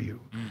together for you.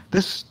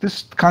 This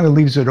kind of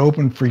leaves it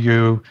open for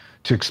you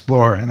to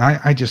explore. And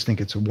I just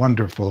think it's a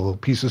wonderful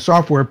piece of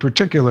software,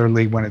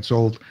 particularly when it's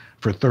sold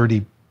for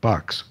 $30.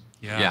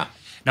 Yeah.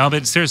 No,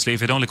 but seriously,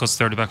 if it only costs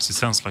 $30, it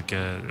sounds like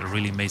a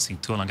really amazing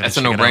tool. I'm gonna That's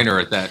a check it out.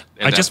 no-brainer at that.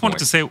 I just wanted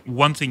to say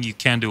one thing you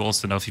can do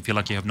also now if you feel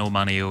like you have no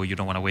money or you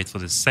don't want to wait for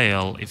the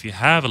sale. If you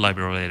have a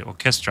library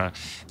orchestra,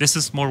 this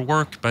is more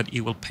work, but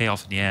it will pay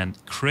off in the end.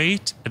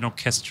 Create an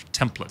orchestra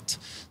template.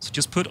 So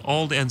just put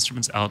all the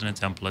instruments out in a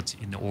template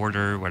in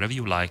order, whatever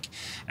you like.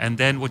 And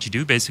then what you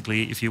do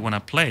basically, if you want to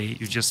play,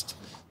 you just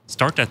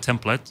start that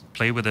template,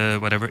 play with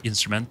whatever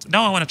instrument.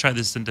 Now I want to try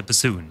this in the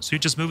bassoon. So you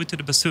just move it to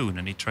the bassoon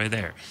and you try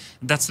there.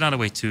 And that's another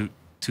way to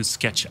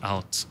sketch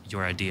out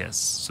your ideas.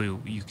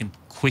 So you can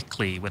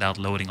quickly, without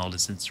loading all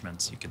these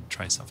instruments, you can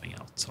try something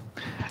out. So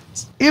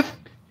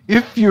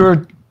If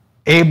you're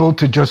able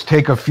to just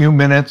take a few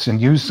minutes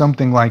and use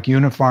something like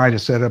Unify to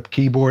set up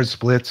keyboard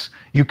splits,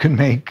 you can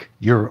make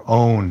your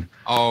own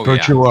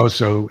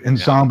virtuoso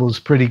ensembles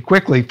pretty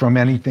quickly from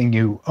anything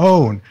you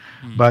own.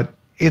 But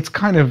it's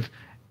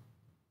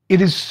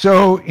it is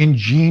so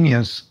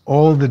ingenious,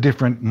 all the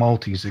different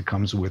multis it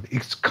comes with.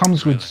 It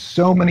comes with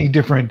so many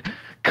different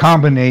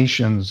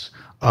combinations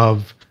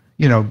of,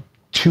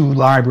 two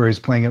libraries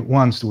playing at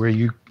once, where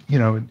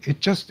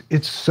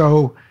it's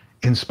so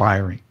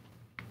inspiring.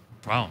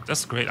 Wow,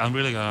 that's great. I'm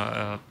really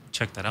gonna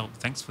check that out.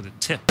 Thanks for the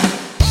tip.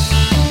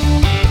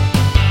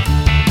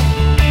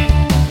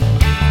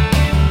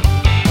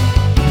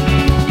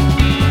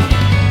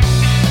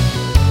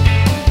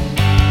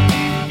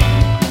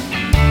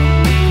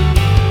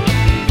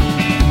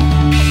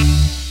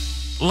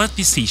 Let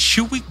me see.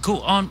 Should we go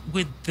on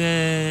with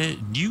the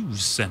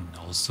news and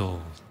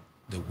also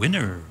the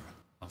winner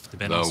of the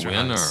Ben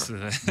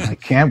Osterhaus? I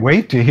can't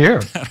wait to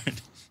hear.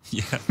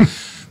 Yeah.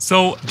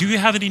 So, do you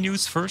have any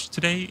news first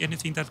today?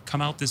 Anything that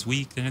come out this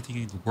week?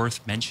 Anything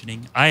worth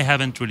mentioning? I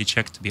haven't really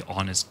checked, to be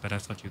honest, but I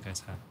thought you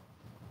guys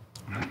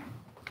had.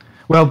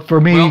 Well, for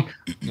me,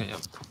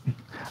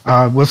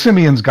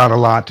 Simeon's got a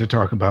lot to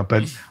talk about,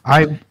 but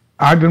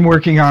I've been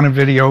working on a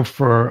video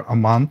for a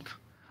month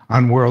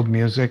on world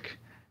music,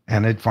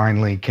 and it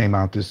finally came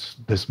out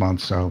this month.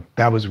 So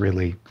that was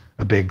really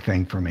a big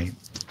thing for me.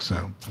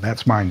 So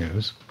that's my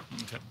news.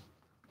 Okay.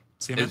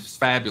 It's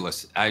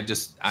fabulous.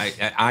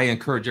 I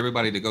encourage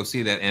everybody to go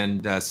see that.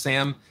 And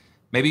Sam,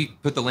 maybe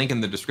put the link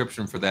in the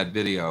description for that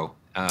video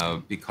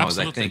because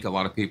Absolutely. I think a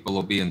lot of people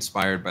will be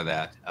inspired by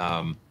that.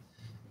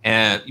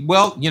 And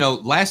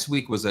last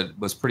week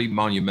was pretty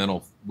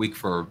monumental week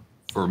for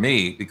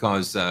me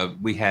because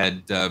we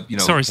had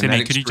Sorry,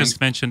 Sammy, could you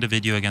just mention the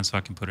video again so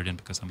I can put it in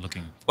because I'm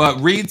looking.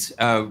 Reed's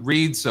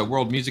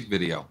world music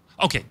video.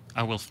 Okay,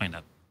 I will find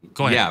that.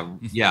 Go ahead.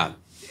 Yeah.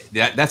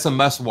 That's a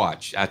must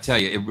watch. I tell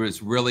you,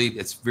 it's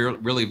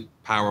really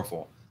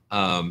powerful.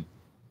 So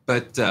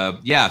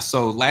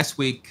last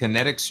week,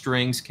 Kinetic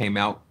Strings came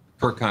out,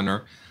 Kirk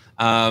Hunter,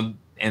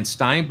 and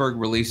Steinberg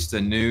released a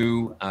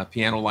new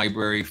piano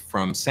library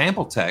from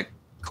Sampletech,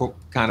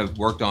 kind of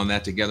worked on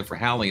that together for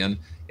Halion.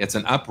 It's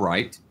an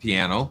upright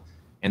piano.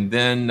 And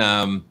then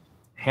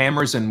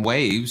Hammers and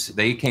Waves,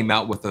 they came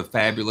out with a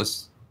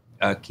fabulous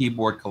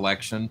keyboard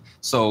collection.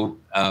 So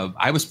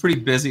I was pretty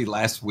busy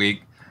last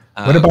week.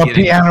 What about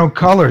Piano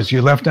Colors?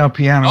 You left out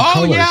Piano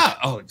Colors. Oh, yeah.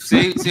 Oh,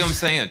 see what I'm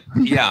saying?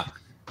 Yeah.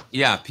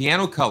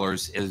 Piano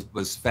Colors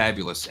was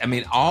fabulous. I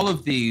mean, all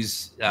of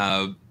these,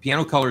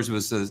 Piano Colors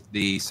was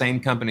the same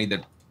company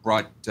that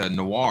brought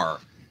Noir.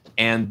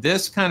 And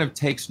this kind of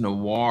takes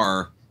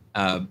Noir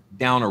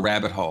down a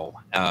rabbit hole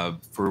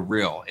for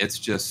real. It's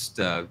just,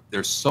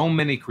 there's so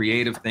many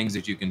creative things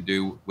that you can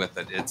do with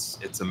it.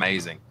 It's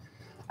amazing.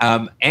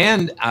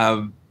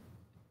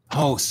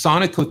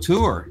 Sonic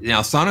Couture.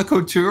 Now, Sonic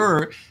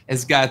Couture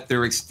has got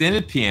their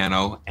extended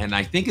piano, and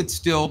I think it's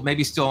still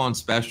on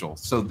special.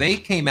 So they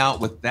came out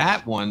with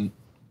that one,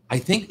 I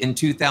think in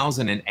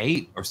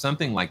 2008 or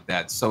something like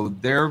that. So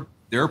their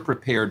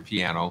prepared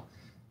piano.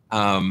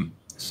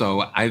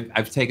 So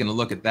I've taken a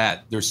look at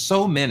that. There's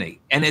so many,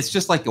 and it's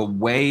just like a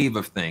wave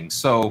of things.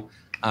 So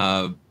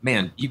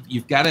man,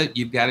 you've got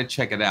to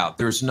check it out.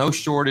 There's no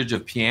shortage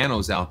of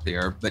pianos out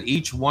there, but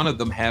each one of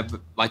them have,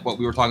 like what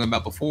we were talking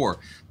about before,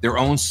 their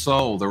own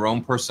soul, their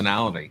own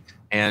personality,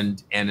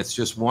 and it's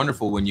just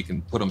wonderful when you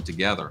can put them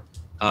together.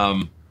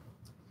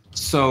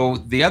 So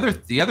the other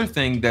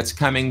thing that's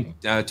coming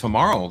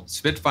tomorrow,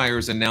 Spitfire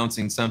is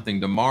announcing something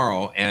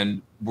tomorrow,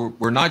 and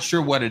we're not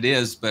sure what it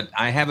is, but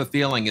I have a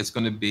feeling it's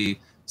going to be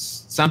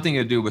something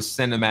to do with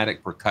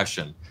cinematic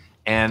percussion.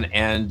 And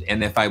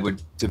if I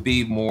would to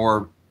be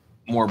more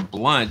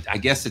blunt, I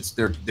guess it's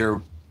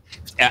they're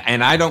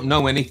and I don't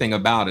know anything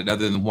about it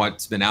other than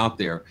what's been out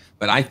there,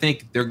 but I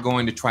think they're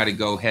going to try to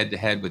go head to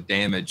head with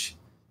Damage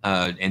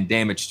and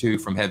Damage 2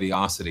 from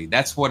Heaviosity.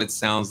 That's what it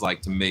sounds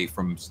like to me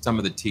from some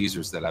of the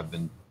teasers that I've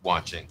been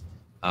watching.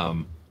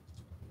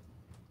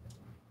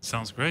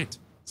 Sounds great.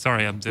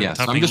 Sorry, I'm so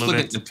I'm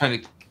just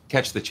trying to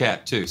catch the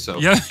chat too. So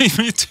yeah,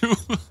 me too.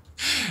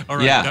 All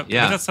right.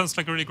 Yeah. That sounds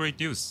like really great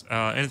news.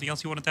 Anything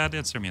else you wanted to add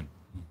there, Simeon?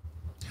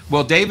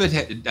 Well, David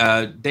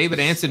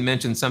Anson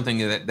mentioned something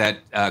that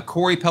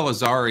Corey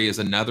Pellizzari is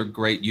another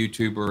great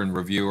YouTuber and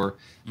reviewer.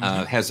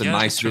 Has a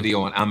nice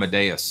video on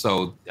Amadeus.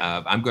 So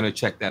I'm going to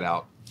check that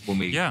out when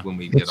we get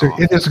off.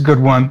 It is a good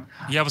one.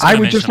 Yeah,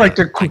 I'd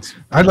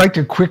like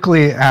to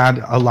quickly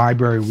add a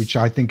library which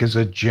I think is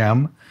a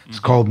gem. It's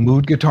called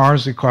Mood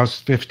Guitars. It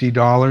costs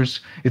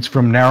 $50. It's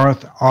from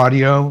Nareth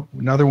Audio,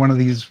 another one of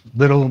these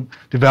little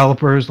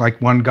developers,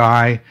 like one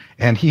guy,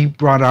 and he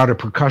brought out a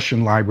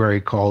percussion library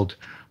called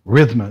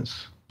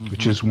Rhythmas,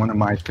 which is one of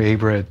my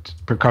favorite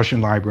percussion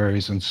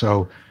libraries. And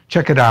so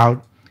check it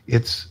out.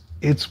 It's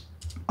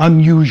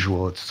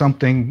unusual. It's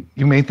something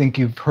you may think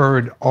you've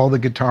heard all the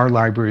guitar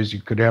libraries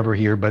you could ever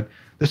hear, but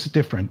this is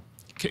different.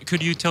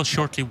 Could you tell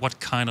shortly what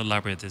kind of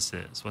library this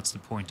is? What's the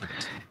point of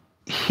it?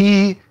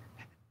 He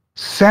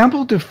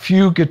sampled a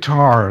few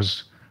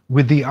guitars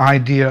with the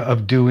idea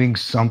of doing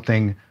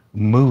something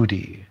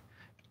moody.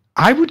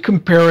 I would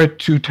compare it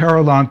to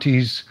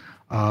Tarolante's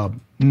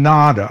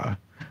Nada,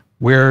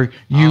 where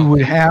you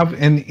would have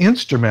an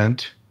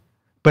instrument,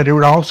 but it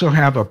would also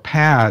have a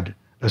pad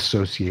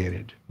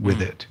associated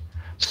with it.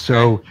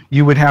 So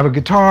you would have a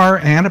guitar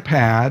and a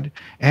pad,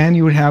 and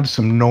you would have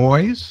some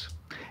noise,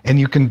 and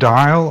you can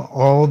dial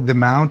all the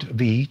amount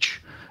of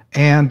each.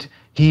 And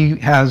he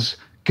has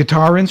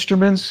guitar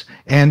instruments,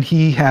 and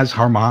he has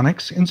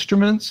harmonics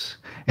instruments,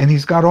 and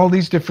he's got all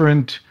these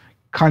different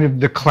kind of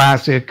the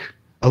classic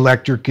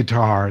electric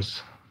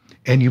guitars,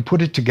 and you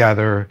put it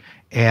together,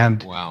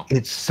 and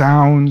it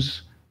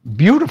sounds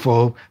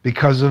beautiful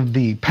because of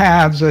the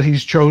pads that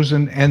he's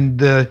chosen and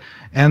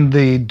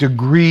the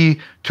degree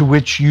to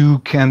which you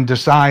can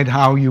decide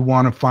how you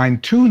want to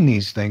fine-tune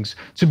these things.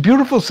 It's a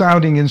beautiful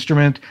sounding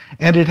instrument,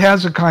 and it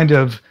has a kind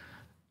of,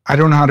 I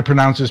don't know how to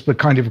pronounce this, but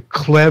kind of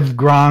Cleve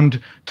Grand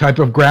type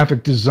of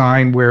graphic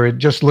design where it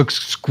just looks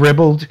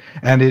scribbled,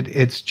 and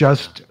it's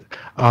just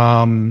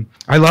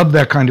I love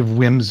that kind of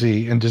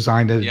whimsy in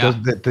design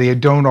that they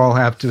don't all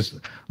have to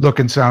look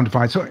and sound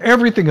fine. So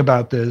everything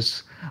about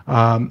this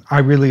I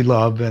really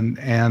love,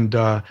 and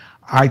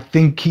I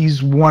think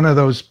he's one of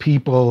those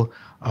people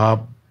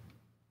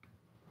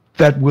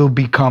that will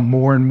become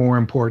more and more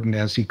important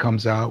as he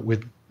comes out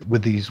with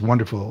these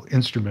wonderful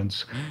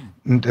instruments.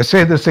 And I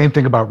say the same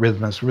thing about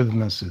Rhythmus.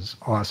 Rhythmus is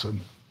awesome.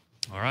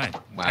 All right.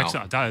 Wow.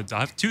 Excellent. I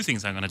have two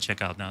things I'm going to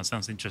check out now. It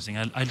sounds interesting.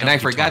 I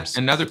forgot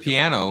another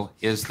piano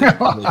is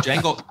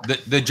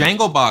the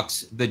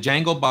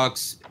Jangle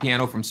Box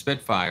piano from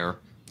Spitfire.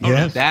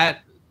 Yes.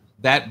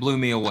 That blew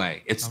me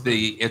away. It's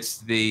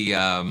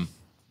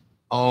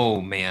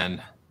oh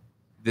man,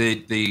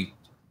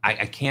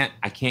 I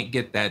can't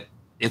get that.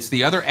 It's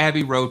the other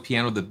Abbey Road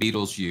piano the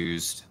Beatles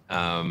used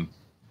in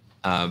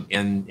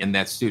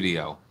that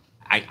studio.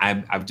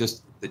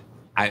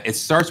 It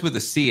starts with a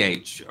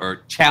CH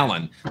or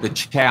Challen, the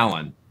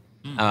Challen.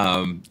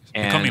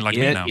 And like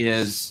it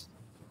is,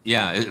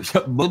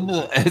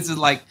 it's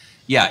like,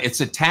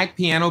 it's a tack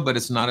piano, but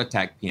it's not a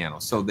tack piano.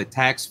 So the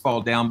tacks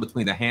fall down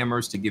between the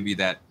hammers to give you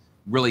that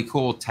really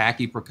cool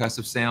tacky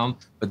percussive sound.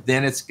 But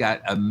then it's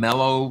got a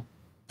mellow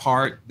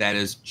part that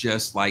is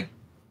just like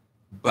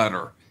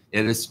butter.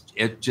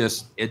 It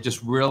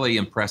just really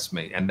impressed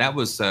me. And that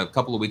was a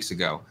couple of weeks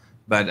ago.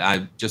 But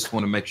I just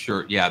want to make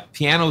sure,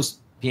 pianos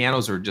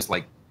are just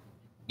like,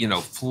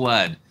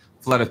 flood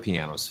of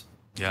pianos.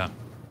 Yeah.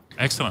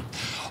 Excellent.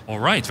 All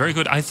right. Very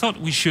good. I thought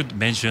we should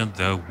mention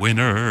the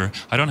winner.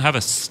 I don't have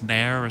a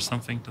snare or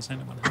something. Does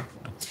anyone have?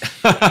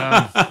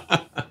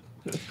 No.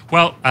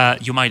 Well,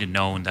 you might have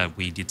known that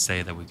we did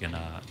say that we're going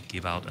to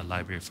give out a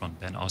library from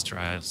Ben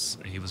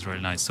Osterhaus. He was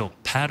really nice. So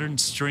Pattern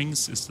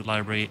Strings is the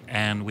library,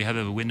 and we have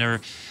a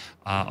winner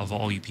of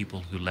all you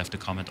people who left a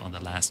comment on the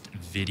last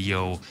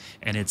video,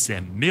 and it's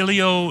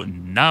Emilio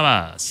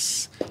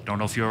Navas. I don't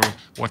know if you're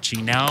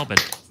watching now,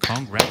 but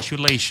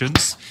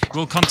congratulations.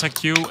 We'll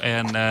contact you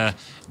and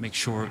make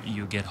sure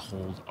you get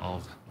hold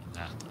of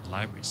that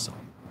library. So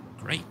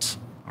great.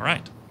 All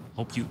right.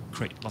 Hope you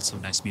create lots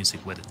of nice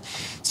music with it.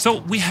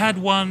 So we had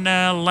one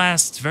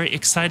last very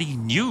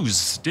exciting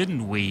news,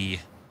 didn't we,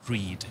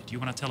 Reed? Do you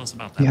want to tell us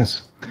about that?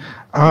 Yes.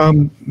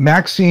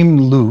 Maxime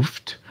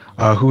Luft,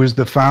 who is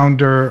the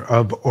founder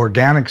of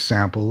Organic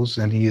Samples,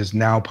 and he is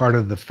now part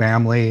of the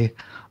family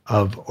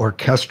of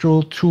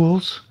Orchestral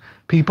Tools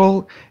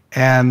people,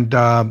 and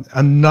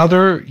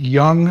another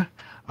young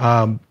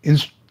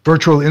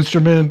virtual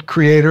instrument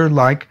creator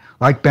like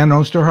Ben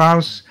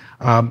Osterhaus.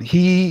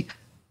 He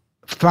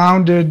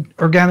founded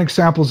Organic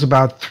Samples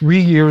about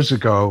 3 years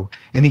ago,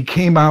 and he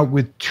came out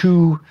with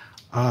two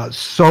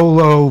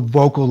solo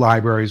vocal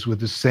libraries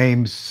with the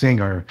same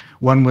singer.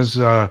 One was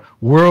a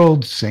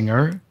world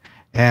singer,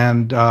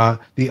 and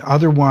the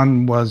other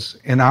one was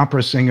an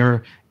opera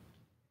singer.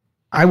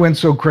 I went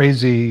so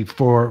crazy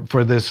for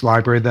this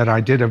library that I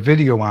did a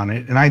video on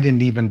it, and I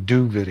didn't even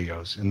do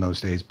videos in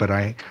those days, but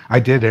I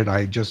did it.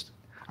 I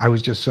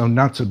was just so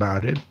nuts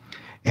about it.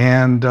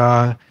 And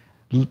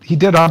he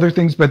did other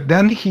things, but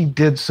then he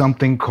did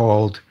something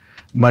called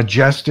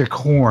Majestic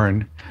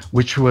Horn,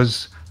 which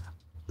was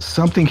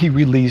something he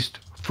released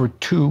for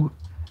 €2.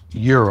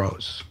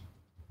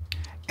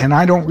 And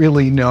I don't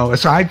really know,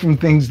 aside from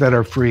things that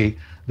are free,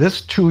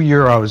 this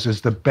 €2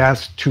 is the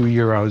best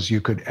 €2 you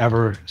could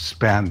ever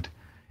spend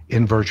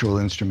in virtual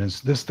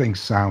instruments. This thing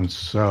sounds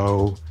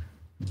so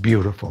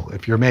beautiful.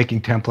 If you're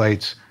making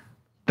templates,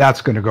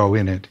 that's going to go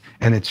in it.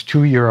 And it's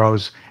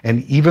 €2.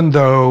 And even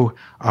though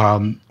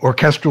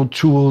Orchestral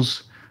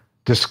Tools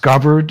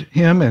discovered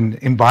him and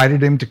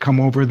invited him to come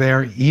over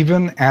there,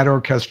 even at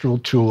Orchestral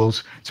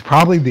Tools, it's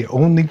probably the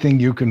only thing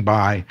you can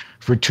buy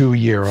for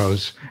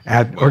 €2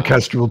 at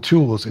Orchestral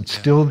Tools. It's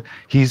still,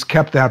 he's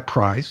kept that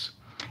price.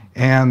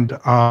 And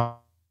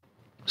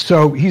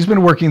so he's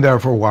been working there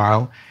for a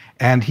while,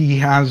 and he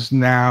has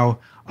now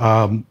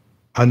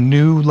a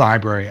new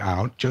library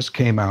out, just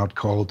came out,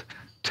 called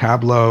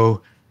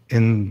Tableau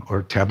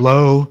or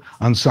Tableau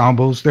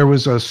ensembles. There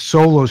was a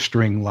solo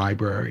string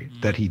library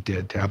that he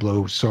did,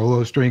 Tableau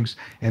solo strings,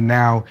 and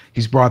now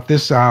he's brought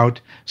this out.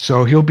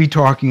 So he'll be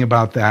talking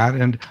about that,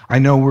 and I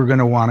know we're going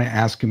to want to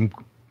ask him,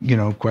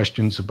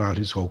 questions about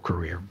his whole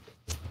career.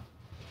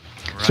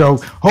 Right. So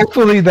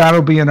hopefully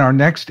that'll be in our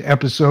next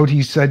episode.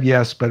 He said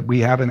yes, but we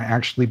haven't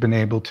actually been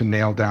able to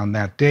nail down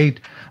that date.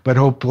 But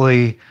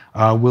hopefully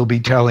we'll be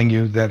telling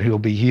you that he'll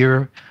be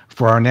here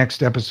for our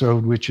next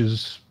episode, which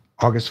is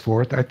August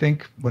 4th, I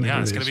think.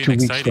 It's going to be 2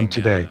 weeks from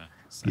today.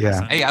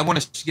 Yeah. Hey, I want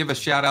to give a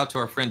shout out to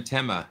our friend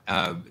Tema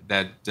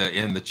that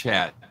in the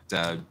chat.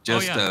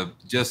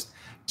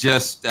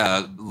 Just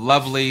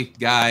lovely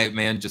guy,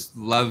 man. Just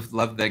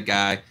love that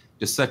guy.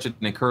 Just such an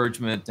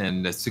encouragement,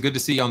 and it's good to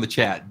see you on the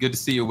chat. Good to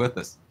see you with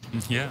us.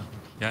 Yeah,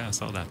 I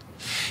saw that.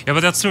 Yeah, but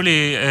that's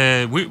really,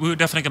 we're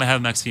definitely going to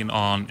have Maxine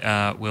on.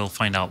 We'll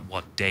find out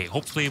what day.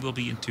 Hopefully it will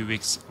be in 2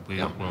 weeks.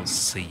 We'll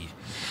see.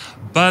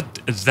 But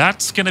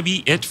that's going to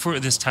be it for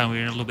this time.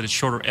 We're in a little bit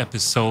shorter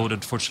episode.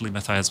 Unfortunately,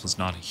 Matthias was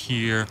not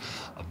here.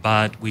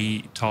 But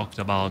we talked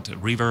about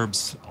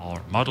reverbs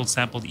or model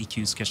sampled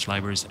EQ sketch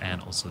libraries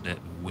and also the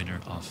winner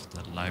of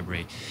the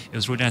library. It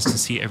was really nice to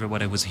see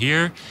everybody was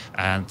here.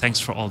 And thanks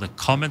for all the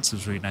comments. It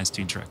was really nice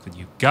to interact with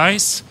you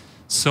guys.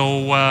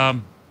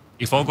 So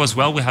if all goes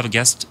well, we'll have a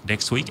guest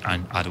next week.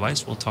 And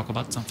otherwise, we'll talk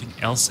about something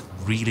else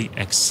really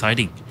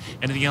exciting.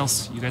 Anything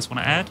else you guys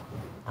want to add?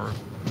 Or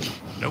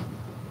no?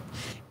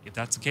 If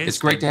that's the case, it's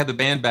great to have the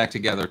band back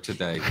together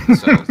today.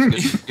 So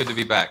it's good to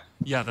be back.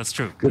 Yeah, that's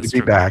true. Good to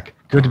be back.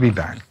 Good to be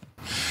back.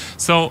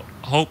 So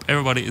hope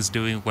everybody is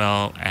doing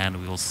well,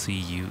 and we'll see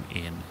you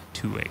in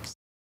 2 weeks.